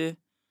snakke med de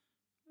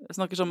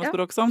snakker samme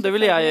språk som. Det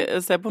vil jeg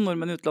se på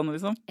nordmenn i utlandet,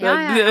 liksom. Det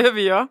gjør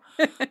vi, ja.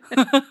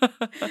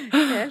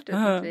 Helt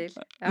uten tvil.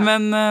 Ja.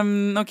 Men,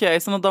 ok,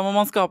 så da må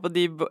man skape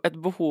et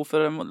behov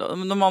for,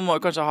 man må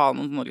kanskje ha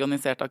noen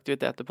organiserte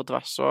aktiviteter på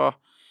tvers,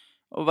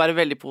 og være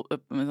veldig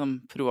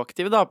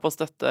proaktive da, på å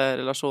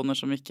støtte relasjoner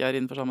som ikke er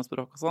innenfor samme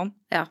språk og sånn.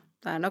 Ja,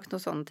 det er nok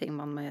noen sånne ting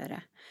man må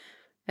gjøre.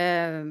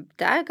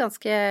 Det er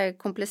ganske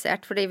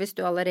komplisert, fordi hvis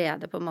du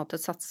allerede på en måte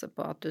satser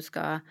på at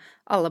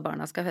alle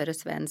barna skal høre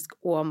svensk,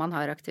 og man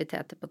har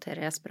aktiviteter på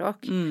 3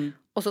 språk,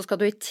 og så skal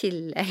du i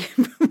tillegg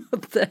på en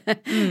måte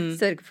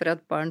sørge for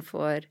at barn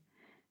får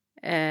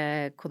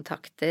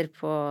kontakter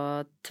på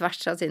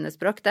tvers av sine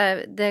språk,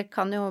 det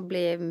kan jo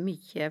bli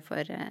mye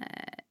for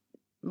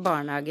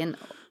barnehagen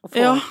å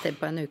få til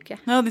på en uke.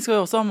 Ja, de skal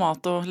jo også ha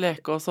mat og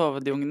leke og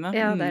sove, de ungene.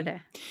 Ja, det er det.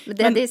 Men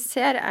det de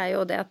ser er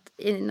jo det at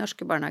i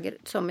norske barnehager,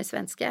 som i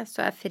svenske,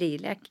 så er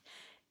frilek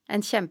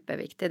en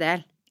kjempeviktig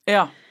del.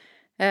 Ja.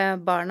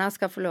 Barna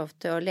skal få lov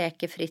til å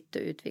leke fritt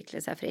og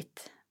utvikle seg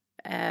fritt.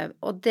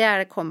 Og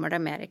kommer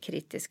det mer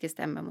kritiske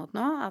stemmer mot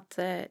nå, at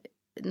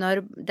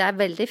det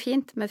er veldig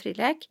fint med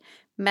frilek,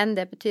 men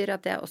det betyr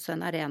at det er også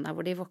en arena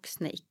hvor de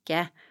voksne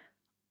ikke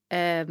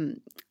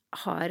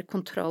har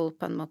kontroll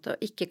på en måte,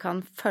 og ikke kan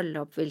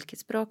følge opp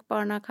hvilket språk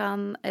barna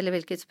kan, eller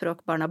hvilket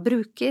språk barna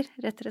bruker,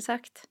 rettere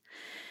sagt.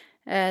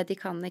 De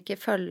kan ikke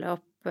følge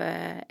opp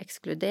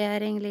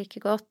ekskludering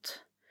like godt.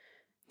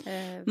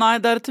 Nei,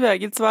 det er et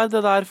tveget sverd det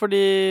der, fordi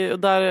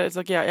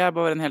jeg er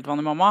bare en helt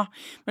vanlig mamma,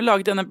 men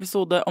laget en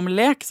episode om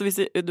lek, så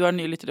hvis du er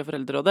ny lytter til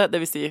Foreldrerådet, det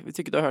vil si,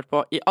 hvis ikke du har hørt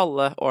på i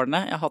alle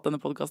årene jeg har hatt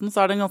denne podcasten,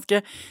 så er det en ganske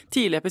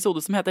tidlig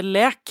episode som heter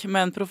Lek,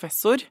 med en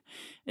professor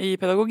i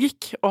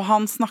pedagogikk, og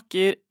han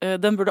snakker,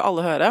 den burde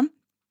alle høre.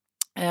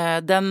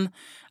 Den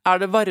er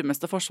det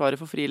varmeste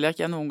forsvaret for frilek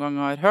jeg noen gang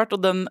har hørt,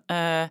 og den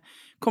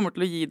kommer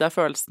til å gi deg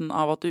følelsen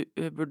av at du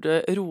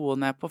burde roe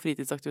ned på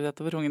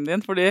fritidsaktiviteter for ungen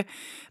din, fordi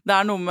det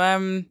er noe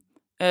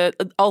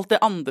med alt det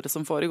andre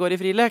som foregår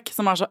i frilek,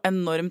 som er så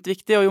enormt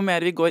viktig, og jo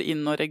mer vi går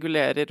inn og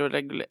regulerer,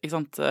 ikke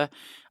sant,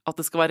 at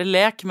det skal være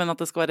lek, men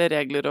at det skal være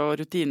regler og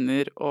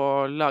rutiner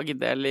og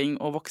laginndeling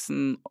og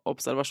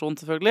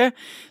voksenobservasjon selvfølgelig,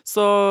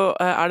 så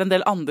er det en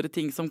del andre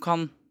ting som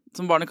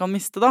barnet kan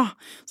miste da.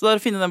 Så det er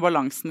å finne den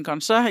balansen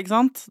kanskje, ikke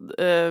sant?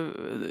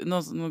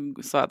 Nå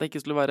sa jeg at jeg ikke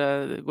skulle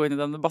gå inn i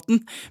den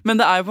debatten, men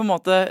det er jo på en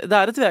måte, det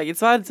er et tveget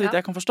sverd, så vidt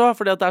jeg kan forstå,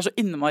 fordi at det er så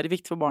innmari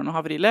viktig for barn å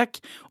ha frilek,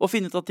 og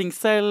finne ut av ting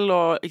selv,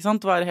 og ikke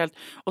sant,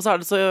 og så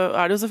er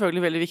det jo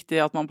selvfølgelig veldig viktig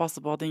at man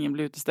passer på at ingen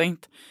blir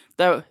utestengt.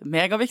 Det er jo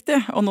megaviktig,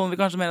 og noen vil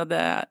kanskje mene at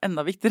det er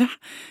enda viktigere,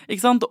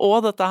 ikke sant? Og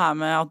dette her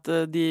med at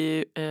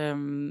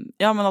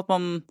men at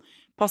man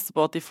passer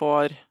på at de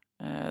får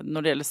når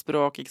det gjelder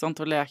språk, ikke sant,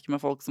 å leke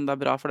med folk som det er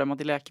bra for dem at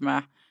de leker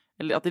med,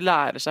 eller at de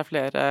lærer seg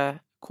flere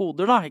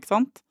koder da, ikke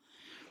sant?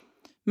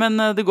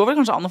 Men det går vel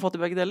kanskje an å få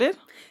til begge deler?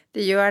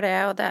 Det gjør det,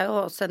 og det er jo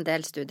også en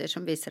del studier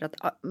som viser at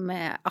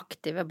med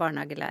aktive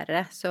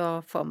barnehagelærere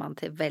så får man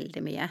til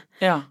veldig mye.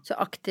 Ja. Så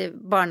aktive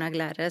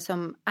barnehagelærere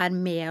som er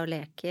med og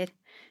leker,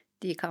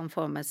 de kan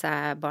få med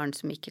seg barn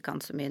som ikke kan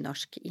så mye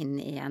norsk inn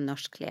i en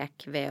norsk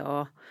lek ved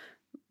å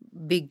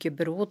bygge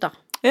bro da.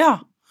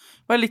 Ja.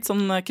 Være litt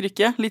sånn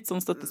krykke, litt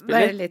sånn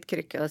støttespiller. Være litt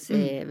krykke og si,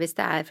 hvis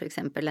det er for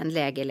eksempel en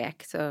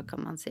legelek, så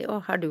kan man si,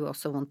 har du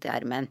også vondt i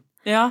armen?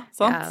 Ja,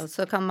 sant. Ja, og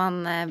så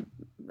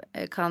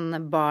kan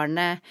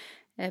barnet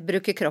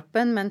bruke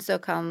kroppen, men så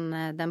kan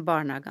den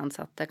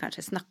barnehageansatte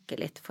kanskje snakke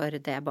litt for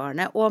det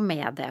barnet, og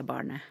med det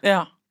barnet.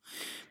 Ja.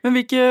 Men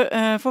hvilke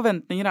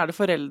forventninger er det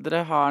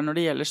foreldre har når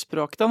det gjelder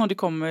språk da, når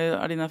de kommer,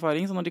 er din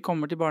erfaring, så når de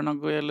kommer til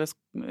barnehage eller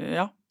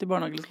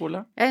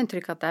skole? Jeg har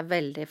inntrykk at det er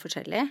veldig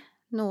forskjellig.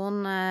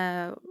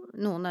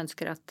 Noen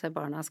ønsker at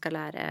barna skal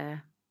lære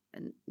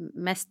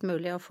mest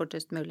mulig og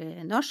fortest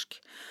mulig norsk,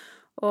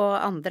 og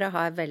andre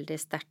har veldig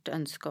sterkt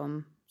ønske om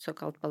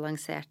såkalt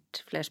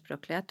balansert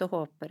flerspråklighet og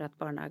håper at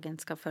barnehagen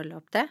skal følge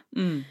opp det.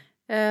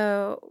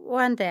 Og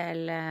en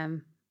del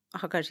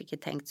har kanskje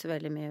ikke tenkt så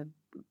veldig mye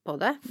på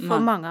det. For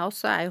mange av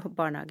oss så jo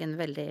barnehagen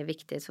veldig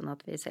viktig, sånn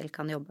at vi selv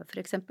kan jobbe,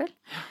 for eksempel.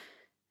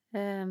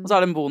 Og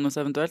så det en bonus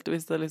eventuelt,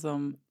 hvis det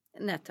liksom...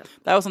 Nettopp.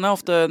 Det jo sånn jeg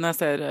ofte, når jeg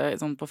ser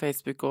sånn på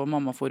Facebook og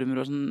mammaforumer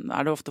og sånn,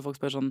 det ofte folk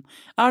spør sånn,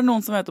 det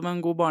noen som vet om en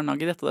god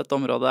barnehage i dette og dette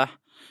området?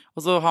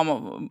 Og så har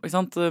man, ikke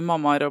sant,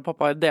 mammaer og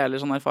pappaer deler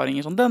sånne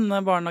erfaringer, sånn,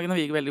 denne barnehagen har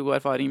vi veldig god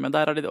erfaring med,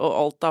 der de, og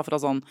alt fra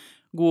sånn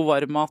god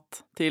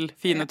varmmat til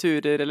fine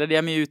turer, eller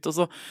de mye ute, og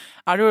så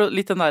det jo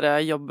litt den der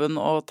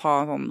jobben å ta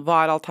sånn,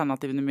 hva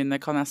alternativene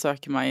mine, kan jeg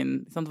søke meg inn,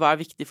 ikke sant? Hva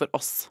viktig for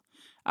oss?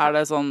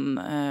 Det sånn,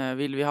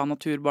 vil vi ha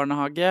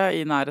naturbarnehage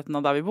i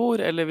nærheten av der vi bor,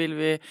 eller vil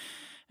vi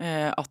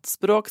at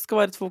språk skal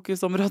være et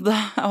fokusområde,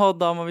 og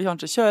da må vi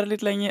kanskje kjøre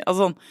litt lenger.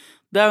 Altså,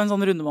 det jo en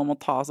sånn runde man må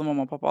ta som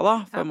mamma og pappa da,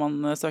 før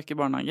man søker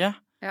barnehage.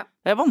 Ja.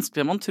 Det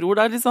vanskelig man tror,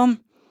 det litt sånn,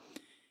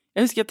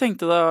 jeg husker jeg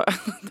tenkte da,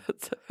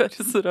 det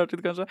høres så rart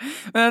ut kanskje,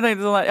 men jeg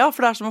tenkte sånn der, ja,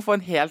 for det som å få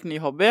en helt ny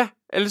hobby,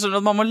 eller sånn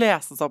at man må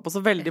lese seg på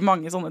så veldig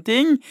mange sånne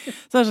ting,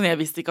 så sånn, jeg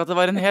visste ikke at det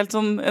var en helt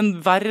sånn, en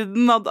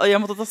verden at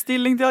jeg måtte ta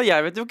stilling til,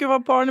 jeg vet jo ikke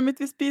hva barnet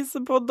mitt vil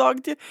spise på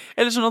dagtid,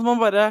 eller sånn at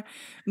man bare,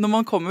 når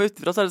man kommer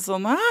utenfra, så det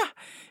sånn,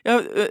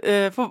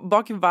 for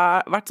bak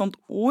hvert sånt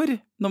ord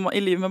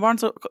i livet med barn,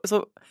 så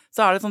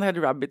det et sånn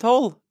helt rabbit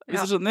hole,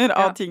 hvis du skjønner,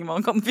 av ting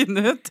man kan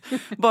finne ut.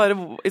 Bare,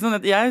 jeg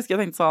husker jeg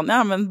tenkte sånn, ja,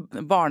 men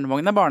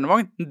barnevogn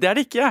barnevogn, det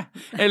det ikke.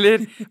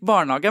 Eller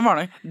barnehage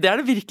barnehage, det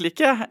det virkelig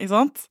ikke, ikke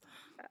sant?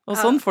 Og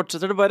sånn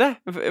fortsetter det bare,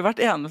 hvert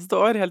eneste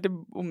år, helt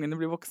til ungene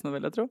blir voksne,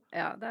 vil jeg tro.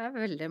 Ja, det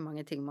veldig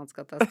mange ting man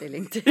skal ta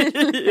stilling til.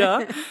 Ja,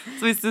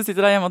 så hvis du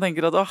sitter der hjemme og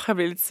tenker at, jeg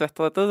blir litt svett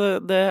av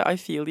dette, I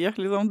feel you,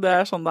 liksom,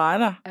 det sånn det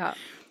det. Ja.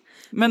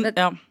 Men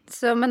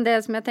det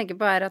som jeg tenker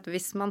på at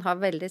hvis man har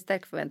veldig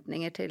sterke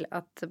forventninger til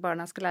at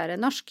barna skal lære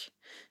norsk,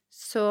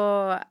 så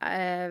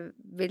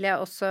vil jeg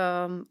også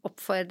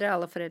oppfordre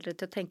alle foreldre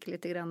til å tenke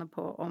litt grann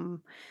på om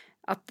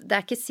at det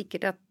ikke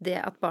sikkert at det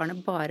at barnet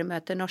bare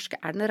møter norsk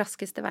den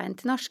raskeste veien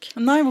til norsk.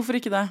 Nei, hvorfor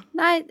ikke det?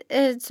 Nei,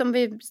 som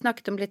vi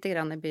snakket om litt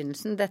grann i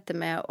begynnelsen, dette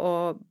med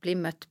å bli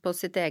møtt på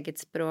sitt eget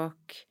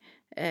språk,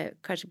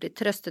 kanskje bli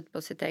trøstet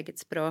på sitt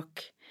eget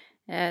språk,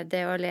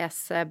 det å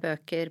lese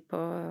bøker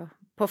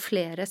på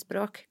flere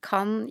språk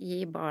kan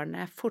gi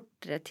barnet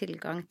fortere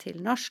tilgang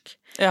til norsk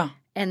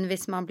enn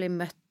hvis man blir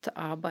møtt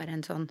av bare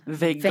en sånn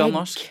vegg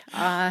av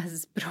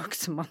språk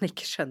som man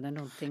ikke skjønner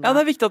noen ting av. Ja,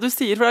 det viktig at du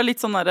sier, for det litt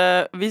sånn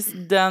der, hvis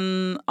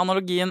den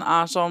analogien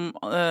som,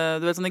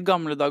 du vet sånn i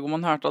gamle dag hvor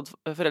man hørte at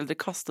foreldre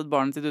kastet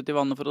barnet sitt ut i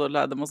vannet for å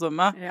lære dem å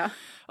svømme,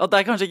 at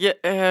det kanskje ikke,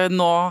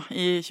 nå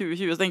i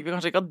 2020 så tenker vi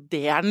kanskje ikke at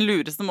det den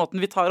lureste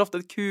måten. Vi tar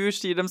ofte et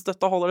kurs, gir dem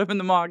støtte og holder dem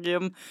under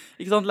magen,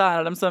 ikke sant,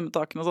 lærer dem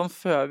svømmetakene og sånn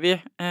før vi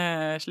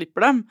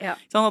slipper dem. Ikke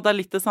sant, at det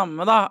litt det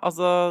samme da,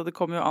 altså det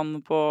kommer jo an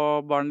på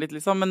barnet litt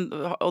liksom, men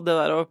det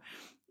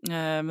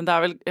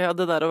vel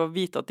det der å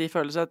vite at de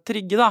føler seg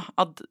trygge da,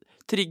 at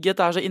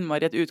trygghet så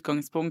innmari et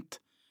utgangspunkt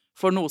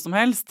for noe som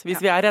helst. Hvis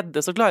vi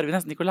redde, så klarer vi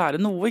nesten ikke å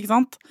lære noe, ikke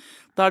sant?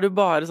 Da det jo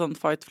bare sånn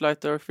fight,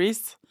 flight or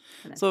freeze.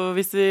 Så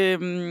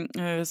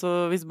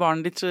hvis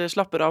barnet ditt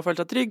slapper av og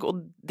føler seg trygg,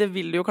 og det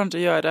vil det jo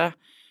kanskje gjøre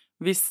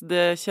hvis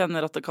det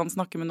kjenner at det kan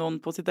snakke med noen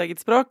på sitt eget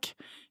språk,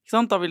 ikke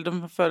sant? Da vil de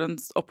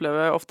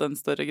oppleve ofte en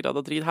større grad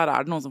av trygghet. Her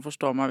det noen som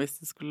forstår meg hvis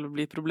det skulle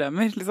bli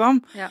problemer,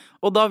 liksom.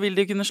 Og da vil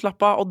de kunne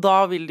slappe av, og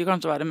da vil de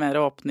kanskje være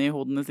mer åpne i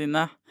hodene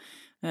sine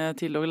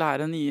til å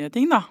lære nye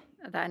ting, da.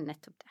 Det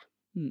nettopp det.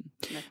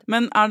 Nettopp.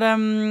 Men det,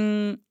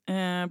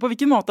 på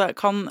hvilken måte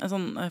kan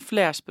sånn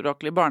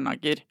flerspråklige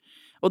barnehager,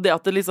 og det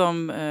at det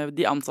liksom,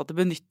 de ansatte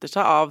benytter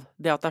seg av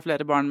det at det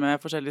flere barn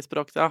med forskjellige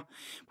språk,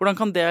 hvordan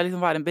kan det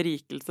liksom være en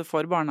berikelse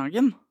for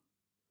barnehagen?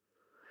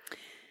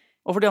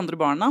 Og for de andre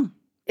barna?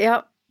 Ja,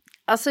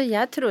 altså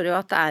jeg tror jo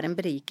at det en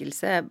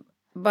berikelse,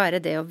 bare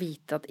det å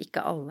vite at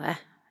ikke alle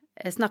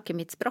snakker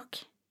mitt språk.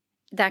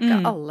 Det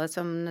ikke alle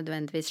som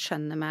nødvendigvis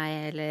skjønner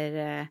meg,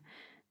 eller,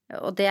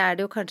 og det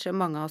det jo kanskje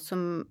mange av oss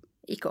som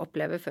ikke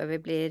opplever før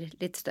vi blir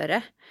litt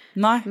større.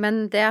 Nei.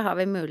 Men det har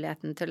vi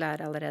muligheten til å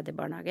lære allerede i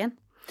barnehagen.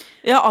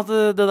 Ja, at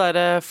det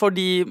der for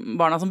de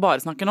barna som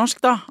bare snakker norsk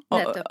da,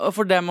 og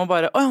for dem å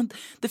bare,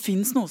 det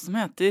finnes noe som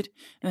heter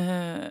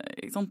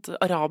ikke sant,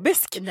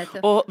 arabisk,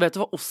 Nettopp. Og vet du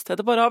hva ost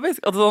heter på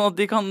arabisk? At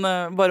de kan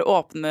bare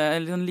åpne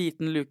en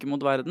liten luke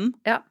mot verden.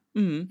 Ja,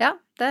 ja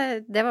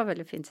det var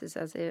veldig fint, synes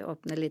jeg, å si,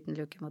 åpne en liten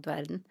luke mot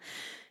verden.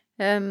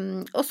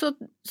 Og så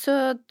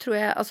tror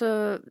jeg, altså,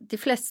 de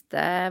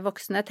fleste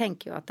voksne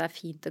tenker jo at det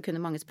fint å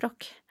kunne mange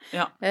språk.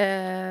 Ja.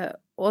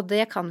 Og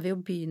det kan vi jo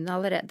begynne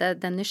allerede,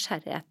 den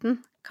nysgjerrigheten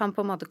kan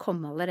på en måte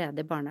komme allerede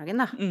i barnehagen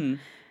da.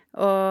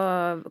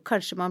 Og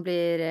kanskje man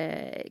blir,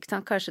 ikke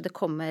sant, kanskje det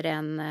kommer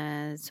en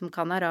som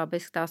kan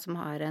arabisk da, som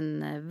har en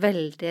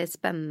veldig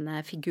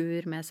spennende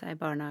figur med seg i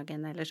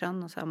barnehagen eller sånn,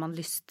 og så har man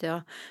lyst til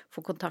å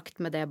få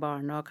kontakt med det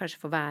barnet og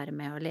kanskje få være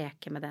med og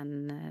leke med den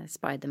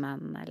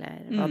Spiderman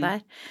eller hva det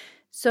er.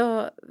 Så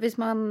hvis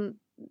man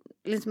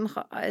liksom,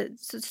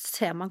 så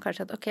ser man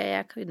kanskje at ok,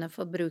 jeg kunne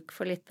få bruk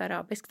for litt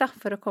arabisk da,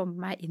 for å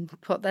komme meg inn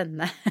på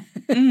denne,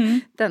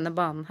 denne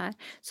banen her.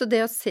 Så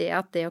det å se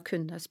at det å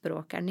kunne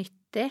språk er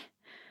nyttig,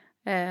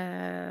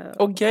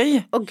 og gøy.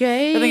 Jeg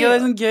tenker det er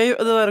sånn gøy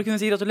det der å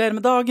kunne si gratulerer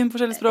med dagen på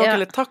forskjellige språk,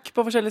 eller takk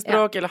på forskjellige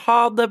språk, eller ha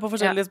det på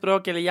forskjellige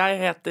språk, eller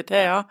jeg heter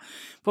Thea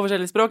på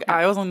forskjellige språk,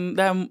 er jo sånn,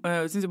 det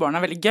synes jo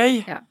barna er veldig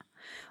gøy. Ja.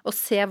 Og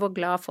se hvor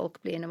glad folk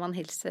blir når man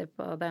hilser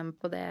på dem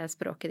på det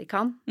språket de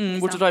kan.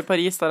 Bortsett fra i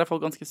Paris, der er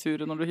folk ganske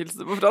sure når du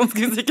hilser på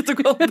fransk, hvis ikke du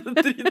kan det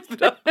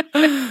dritbra.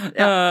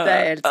 Ja, det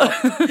er helt sant.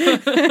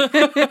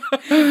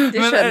 De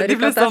skjønner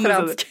ikke at det er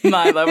fransk.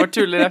 Nei, det er bare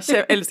tuller.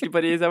 Jeg elsker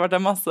Paris, jeg har vært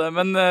der masse,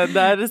 men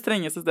det er det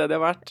strengeste stedet jeg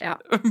har vært. Ja.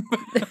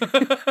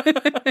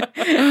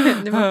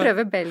 Du må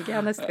prøve Belgia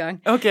neste gang.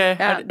 Okay.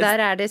 Ja,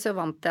 der er de så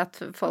vant til at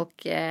folk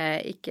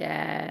ikke,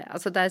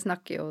 altså der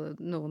snakker jo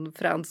noen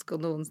fransk,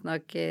 og noen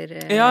snakker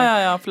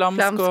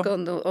flamsk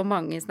og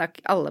mange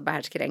snakker, alle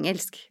behersker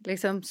engelsk,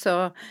 liksom,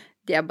 så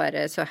de er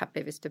bare så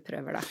happy hvis du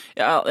prøver da.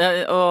 Ja,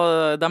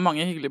 og det er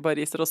mange hyggelige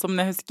pariser også,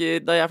 men jeg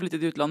husker da jeg flyttet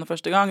til utlandet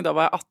første gang, da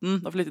var jeg 18,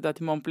 da flyttet jeg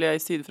til Montpellier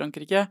i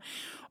Syd-Frankrike,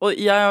 og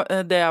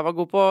det jeg var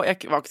god på,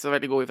 jeg var ikke så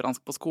veldig god i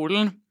fransk på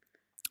skolen,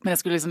 men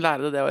jeg skulle liksom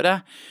lære det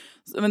året.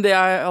 Men det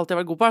jeg alltid har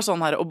vært god på er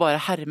sånn her å bare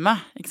herme,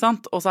 ikke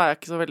sant? Og så er jeg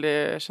ikke så veldig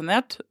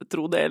genert,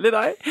 tro det eller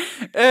ei.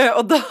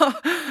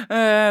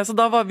 Så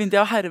da begynte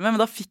jeg å herme, men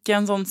da fikk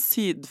jeg en sånn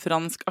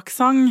sydfransk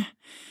aksent.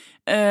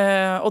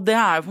 Og det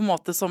er jo på en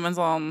måte som en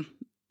sånn,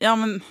 ja,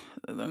 men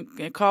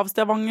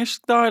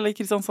kavstjavangersk da, eller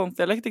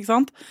kristiansandsdialekt, ikke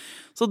sant?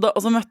 Og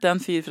så møtte jeg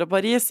en fyr fra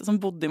Paris som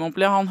bodde i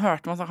Montpellier, han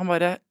hørte meg og sa, han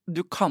bare,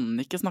 du kan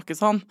ikke snakke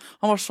sånn.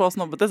 Han var så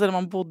snobbete, selv om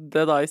han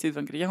bodde da i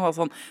Syd-Frankrike. Han var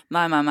sånn,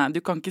 nei, du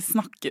kan ikke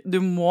snakke,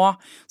 du må.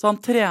 Så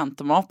han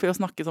trente meg opp i å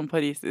snakke sånn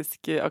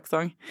parisisk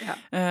aksent. Ja.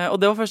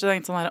 Og det var først jeg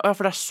tenkte sånn her,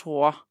 for det er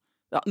så,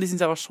 ja, de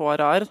synes jeg var så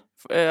rar,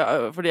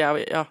 fordi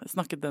jeg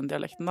snakket den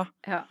dialekten da.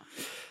 Ja.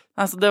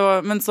 Altså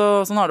men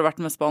sånn har det vært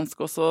med spansk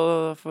også,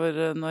 for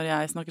når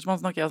jeg snakker spansk,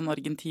 snakker jeg sånn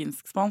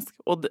argentinsk spansk,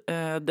 og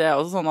det er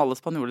også sånn alle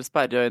spanjoler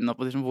sperrer øynene opp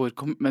og sier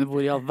sånn, men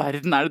hvor i all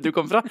verden er det du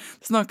kommer fra?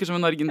 Du snakker som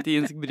en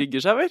argentinsk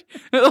bryggersjauer,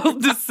 og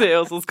du ser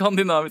jo så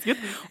skandinavisk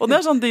ut, og det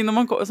er sånne ting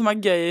som er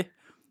gøy,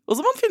 og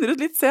som man finner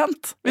ut litt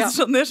sent, hvis du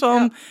skjønner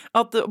sånn,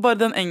 at bare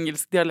den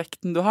engelsk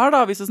dialekten du har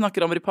da, hvis du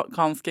snakker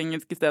amerikansk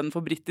engelsk i stedet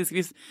for britisk,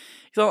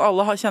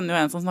 alle kjenner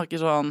jo en som snakker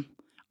sånn,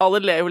 alle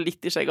ler jo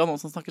litt i skjegget av noen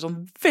som snakker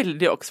sånn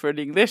veldig Oxford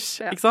English,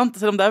 ikke sant?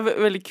 Selv om det er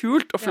veldig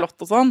kult og flott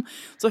og sånn,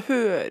 så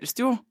høres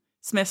det jo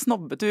mer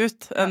snobbete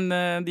ut enn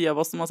de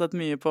av oss som har sett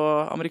mye på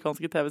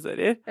amerikanske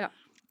TV-serier. Ja.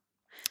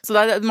 Så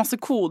det er masse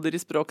koder i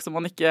språk som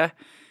man ikke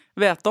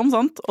vet om,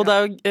 sant? Og det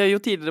er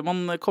jo tidligere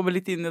man kommer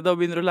litt inn i det og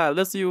begynner å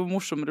lære det, så jo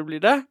morsommere blir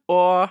det,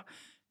 og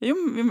jo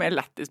mer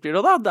lættis blir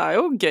det da. Det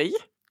er jo gøy.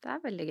 Det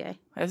er veldig gøy.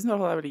 Jeg synes i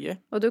hvert fall det er veldig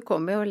gøy. Og du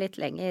kommer jo litt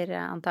lenger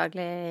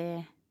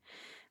antagelig.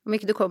 Om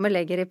ikke du kommer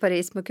lenger i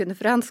Paris med å kunne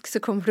fransk, så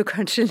kommer du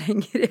kanskje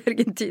lenger i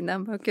Argentina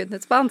med å kunne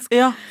spansk.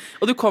 Ja,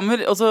 og du kommer,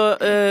 altså,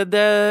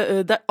 det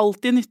er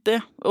alltid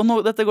nyttig,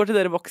 og dette går til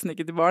dere voksne,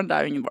 ikke til barn, det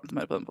er jo ingen barn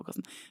som hører på denne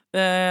podcasten,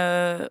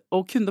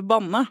 å kunne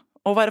banne.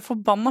 Å være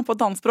forbannet på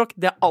et annet språk,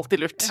 det er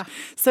alltid lurt. Ja.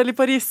 Selv i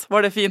Paris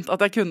var det fint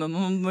at jeg kunne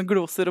noen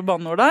gloser og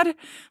banneord der,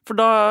 for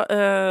da,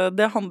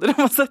 det handler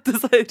om å sette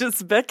seg i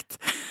respekt.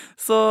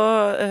 Så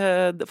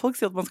folk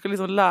sier at man skal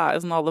liksom lære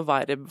sånn alle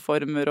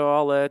verbformer og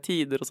alle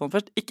tider og sånn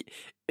først.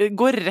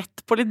 Gå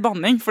rett på litt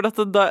banning, for det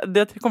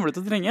kommer du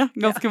til å trenge.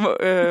 Ganske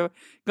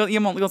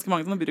mange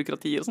sånne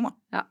byråkratier og sånn da.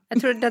 Ja,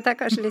 jeg tror dette er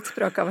kanskje litt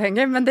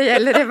språkavhengig, men det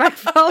gjelder i hvert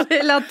fall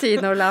i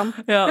latinoland.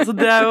 Ja, så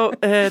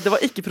det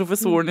var ikke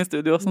professoren i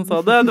studio som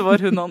sa det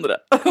var hun andre.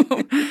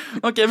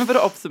 Ok, men for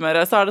å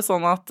oppsummere, så er det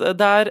sånn at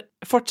det er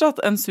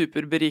fortsatt en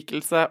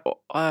superberikelse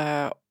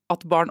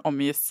at barn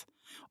omgir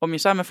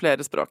seg med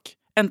flere språk.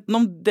 Enten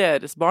om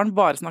deres barn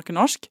bare snakker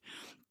norsk,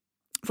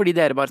 fordi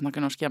dere bare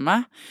snakker norsk hjemme,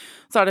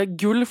 så er det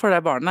gull for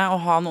det barnet å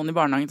ha noen i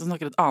barnehagen som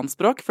snakker et annet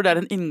språk, for det er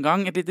en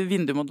inngang, et lite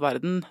vindu mot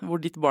verden, hvor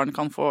ditt barn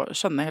kan få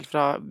skjønne helt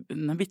fra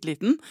en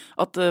bitteliten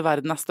at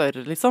verden er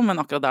større, liksom,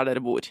 enn akkurat der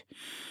dere bor.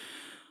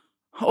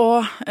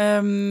 Og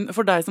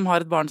for deg som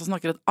har et barn som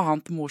snakker et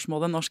annet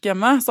morsmål enn norsk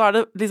hjemme, så er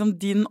det liksom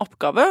din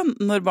oppgave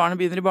når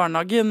barnet begynner i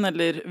barnehagen,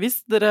 eller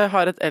hvis dere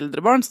har et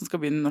eldre barn som skal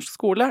begynne i norsk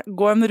skole,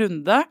 gå en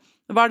runde.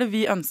 Hva er det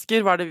vi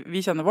ønsker? Hva er det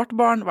vi kjenner vårt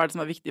barn? Hva er det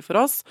som er viktig for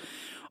oss?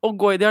 Og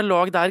gå i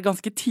dialog der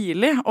ganske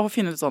tidlig og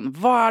finne ut sånn,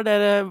 hva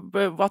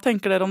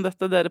tenker dere om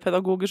dette, dere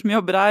pedagoger som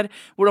jobber her?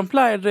 Hvordan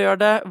pleier dere å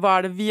gjøre det? Hva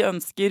er det vi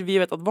ønsker? Vi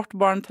vet at vårt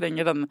barn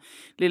trenger den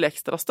lille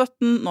ekstra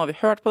støtten. Nå har vi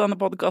hørt på denne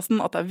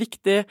podcasten at det er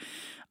viktig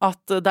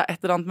at det er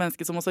et eller annet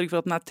menneske som må sørge for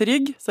at den er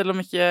trygg, selv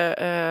om ikke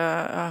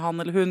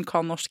han eller hun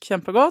kan norsk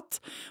kjempegodt.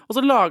 Og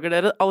så lager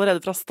dere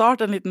allerede fra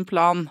start en liten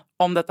plan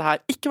om dette her.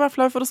 Ikke vær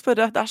flau for å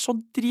spørre, det er så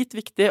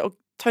dritviktig å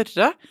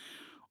tørre,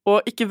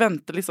 og ikke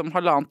vente liksom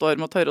 1,5 år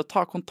med å tørre å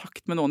ta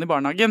kontakt med noen i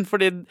barnehagen,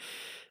 fordi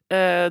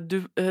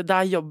det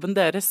er jobben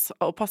deres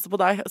å passe på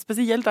deg,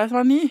 spesielt deg som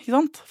er ny, ikke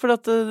sant? For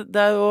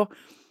det er jo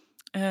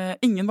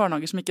ingen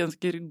barnehager som ikke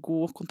ønsker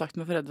god kontakt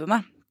med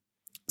foreldrene.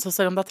 Så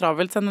selv om det er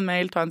travelt, send en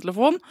mail, ta en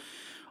telefon.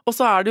 Og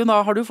så har du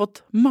jo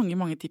fått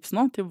mange tips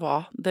nå til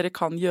hva dere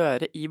kan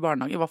gjøre i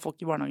barnehagen, hva folk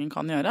i barnehagen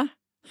kan gjøre.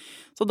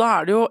 Så da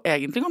er det jo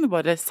egentlig kan du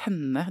bare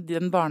sende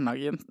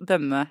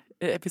denne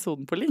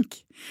episoden på link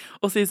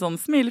og si sånn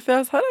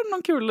smilefjes, her er det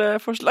noen kule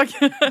forslag.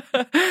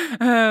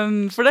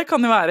 For det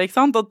kan jo være, ikke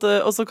sant?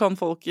 Og så kan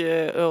folk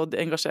og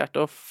de engasjerte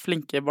og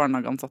flinke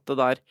barnehageansatte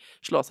der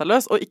slå seg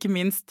løs. Og ikke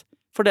minst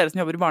for dere som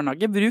jobber i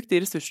barnehage, bruk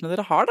de ressursene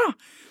dere har da.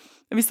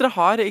 Hvis dere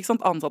har ikke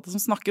sant, ansatte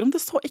som snakker om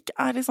det, så ikke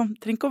liksom,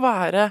 trenger ikke å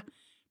være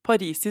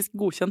parisisk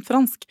godkjent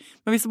fransk,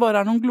 men hvis det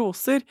bare er noen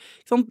gloser,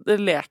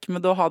 lek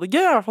med det og ha det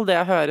gøy, i hvert fall det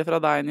jeg hører fra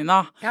deg,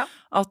 Nina. Ja.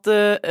 At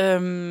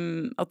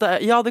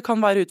det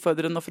kan være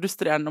utfordrende og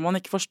frustrerende når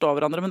man ikke forstår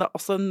hverandre, men det er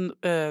også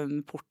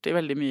en port i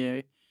veldig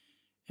mye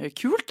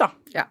kult, da.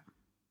 Ja.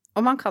 Og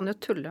man kan jo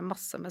tulle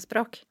masse med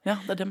språk. Ja,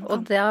 det er det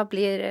man kan.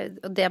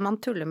 Og det man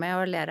tuller med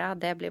og ler av,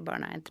 det blir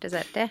barna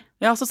interessert i.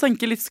 Ja, så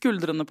senke litt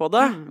skuldrene på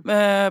det,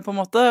 på en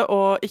måte,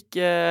 og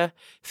ikke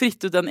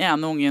fritte ut den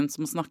ene ungen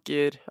som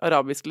snakker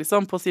arabisk,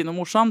 liksom, på å si noe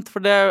morsomt, for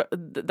det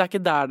er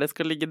ikke der det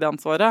skal ligge det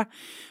ansvaret.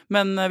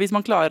 Men hvis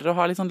man klarer å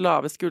ha litt sånn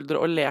lave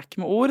skuldre og leke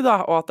med ord,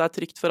 da, og at det er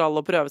trygt for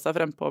alle å prøve seg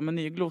frempå med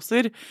nye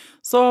gloser,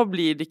 så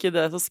blir det ikke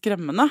det så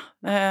skremmende,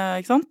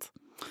 ikke sant?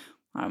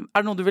 Er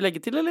det noe du vil legge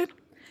til, eller?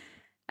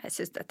 Jeg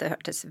synes dette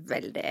hørtes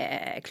veldig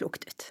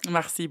klokt ut.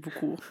 Merci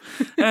beaucoup.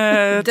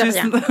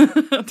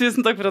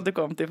 Tusen takk for at du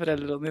kom til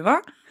Foreldrerådet, Nina.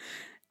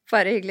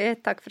 Bare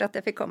hyggelig. Takk for at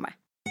jeg fikk komme.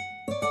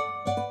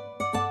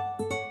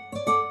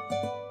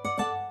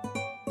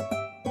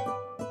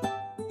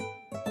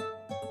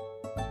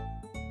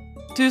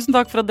 Tusen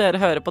takk for at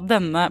dere hører på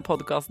denne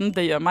podcasten.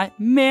 Det gjør meg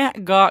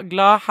mega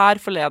glad. Her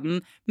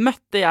forleden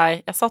møtte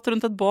jeg satt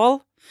rundt et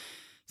bål,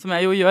 som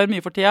jeg jo gjør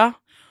mye for tida,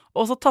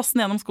 og så tassen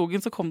gjennom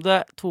skogen så kom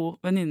det 2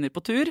 venninner på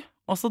tur,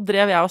 og så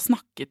drev jeg og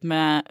snakket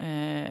med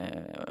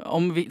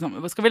om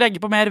skal vi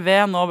legge på mer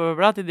ved nå,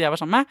 til de jeg var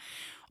sammen med,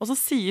 og så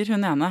sier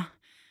hun ene,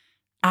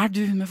 er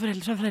du med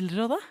foreldre fra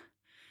Foreldrerådet?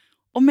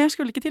 Og mer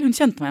skulle ikke til, hun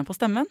kjente meg igjen på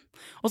stemmen.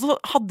 Og så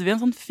hadde vi en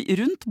sånn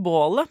rundt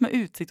bålet med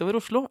utsikt over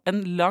Oslo,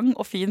 en lang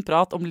og fin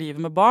prat om livet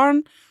med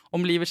barn,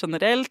 om livet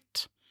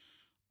generelt,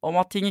 om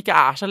at ting ikke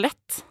er så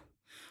lett.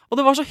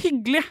 Og det var så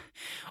hyggelig,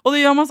 og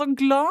det gjør meg så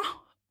glad.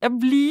 Jeg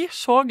blir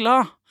så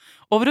glad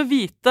over å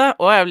vite,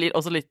 og jeg blir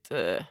også litt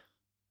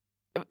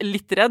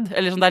redd,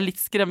 eller sånn det er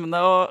litt skremmende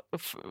og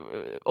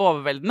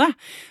overveldende.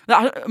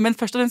 Men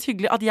først og fremst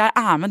hyggelig at jeg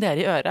er med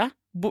dere i øret,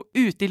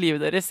 ute i livet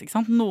deres, ikke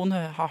sant? Noen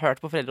har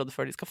hørt på Foreldrerådet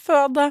før de skal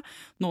føde,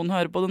 noen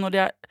hører på det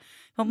når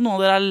noen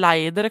av dere er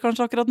lei dere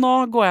kanskje akkurat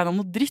nå, går gjennom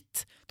noe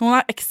dritt, noen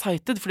er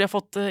excited fordi de har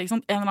fått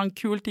en eller annen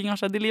kul ting har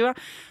skjedd i livet,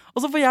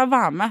 og så får jeg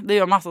være med, det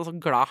gjør meg altså så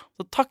glad.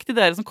 Så takk til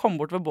dere som kom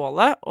bort ved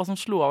bålet, og som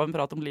slo av en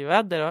prat om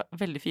livet, dere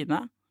var veldig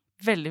fine.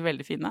 Veldig,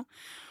 veldig fine.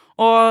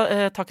 Og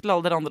takk til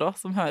alle dere andre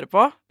også som hører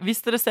på.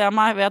 Hvis dere ser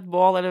meg ved et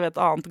bål eller ved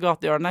et annet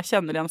gatehjørne,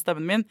 kjenner igjen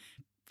stemmen min,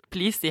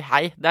 please si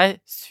hei. Det er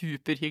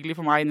superhyggelig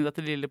for meg inn i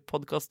dette lille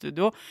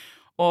podcaststudio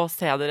å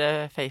se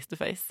dere face to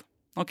face.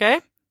 Ok?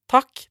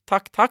 Takk.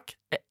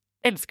 Jeg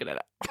elsker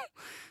dere.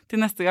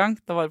 Til neste gang,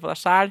 ta vare på deg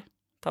selv,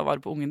 ta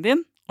vare på ungen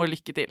din, og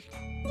lykke til.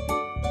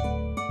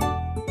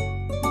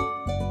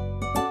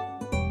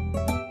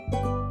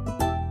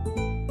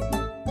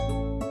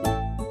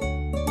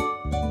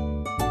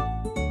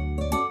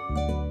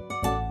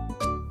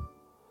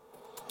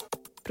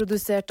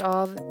 Produsert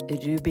av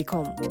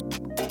Rubicon.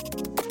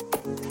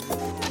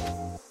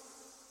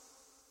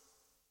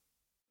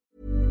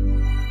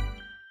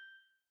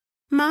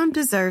 Mom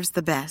deserves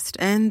the best,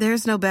 and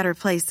there's no better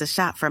place to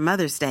shop for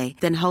Mother's Day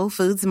than Whole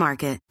Foods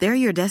Market. They're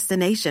your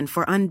destination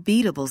for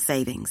unbeatable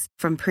savings,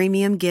 from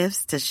premium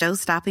gifts to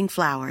show-stopping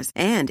flowers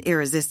and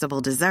irresistible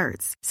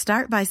desserts.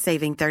 Start by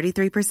saving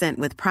 33%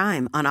 with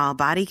Prime on all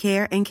body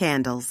care and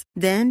candles.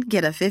 Then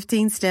get a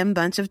 15-stem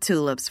bunch of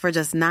tulips for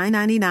just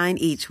 $9.99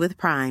 each with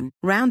Prime.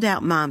 Round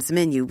out Mom's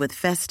menu with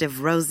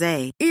festive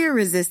rosé,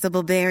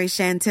 irresistible berry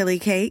chantilly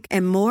cake,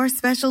 and more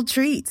special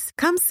treats.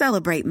 Come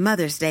celebrate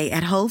Mother's Day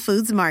at Whole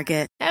Foods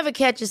Market. Ever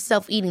catch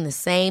yourself eating the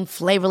same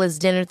flavorless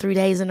dinner 3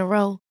 days in a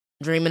row?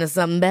 Dreaming of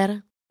something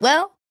better?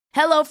 Well,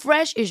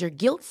 HelloFresh is your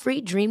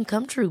guilt-free dream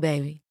come true,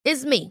 baby.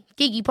 It's me,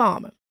 Keke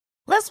Palmer.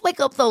 Let's wake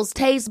up those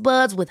taste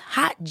buds with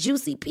hot,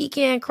 juicy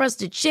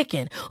pecan-crusted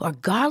chicken or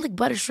garlic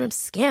butter shrimp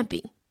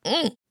scampi.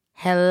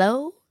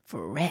 Hello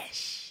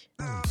Fresh.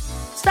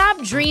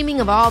 Stop dreaming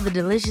of all the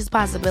delicious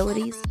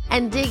possibilities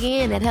and dig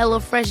in at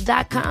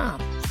HelloFresh.com.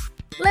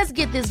 Let's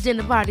get this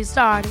dinner party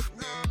started.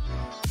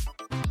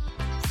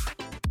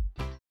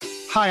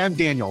 Hi, I'm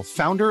Daniel,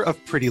 founder of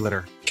Pretty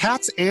Litter.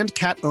 Cats and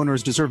cat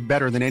owners deserve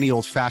better than any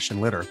old-fashioned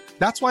litter.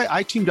 That's why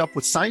I teamed up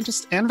with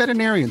scientists and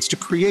veterinarians to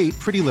create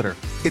Pretty Litter.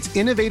 Its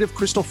innovative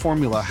crystal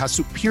formula has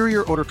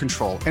superior odor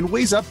control and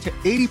weighs up to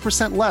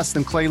 80% less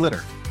than clay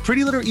litter.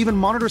 Pretty Litter even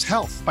monitors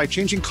health by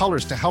changing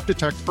colors to help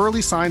detect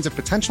early signs of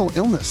potential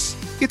illness.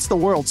 It's the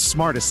world's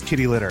smartest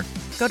kitty litter.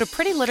 Go to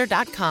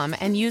prettylitter.com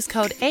and use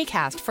code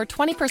ACAST for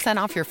 20%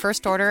 off your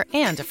first order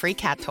and a free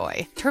cat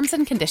toy. Terms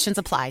and conditions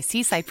apply.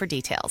 See site for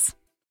details.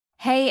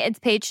 Hey, it's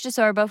Paige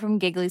DeSorbo from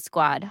Giggly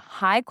Squad.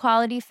 High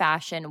quality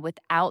fashion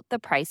without the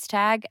price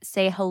tag.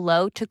 Say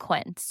hello to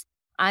Quince.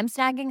 I'm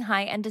snagging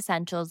high-end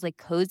essentials like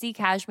cozy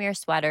cashmere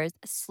sweaters,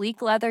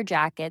 sleek leather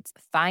jackets,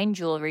 fine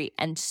jewelry,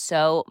 and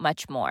so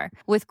much more.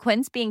 With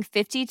Quince being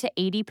 50 to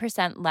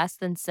 80% less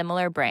than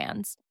similar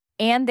brands.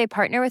 And they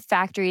partner with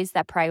factories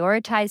that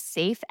prioritize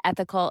safe,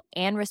 ethical,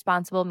 and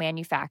responsible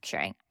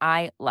manufacturing.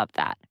 I love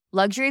that.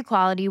 Luxury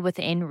quality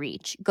within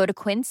reach. Go to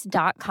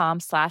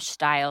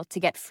quince.com/style to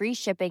get free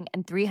shipping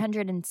and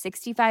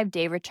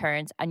 365-day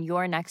returns on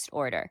your next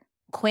order.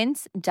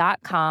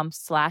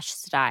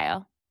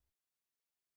 Quince.com/style.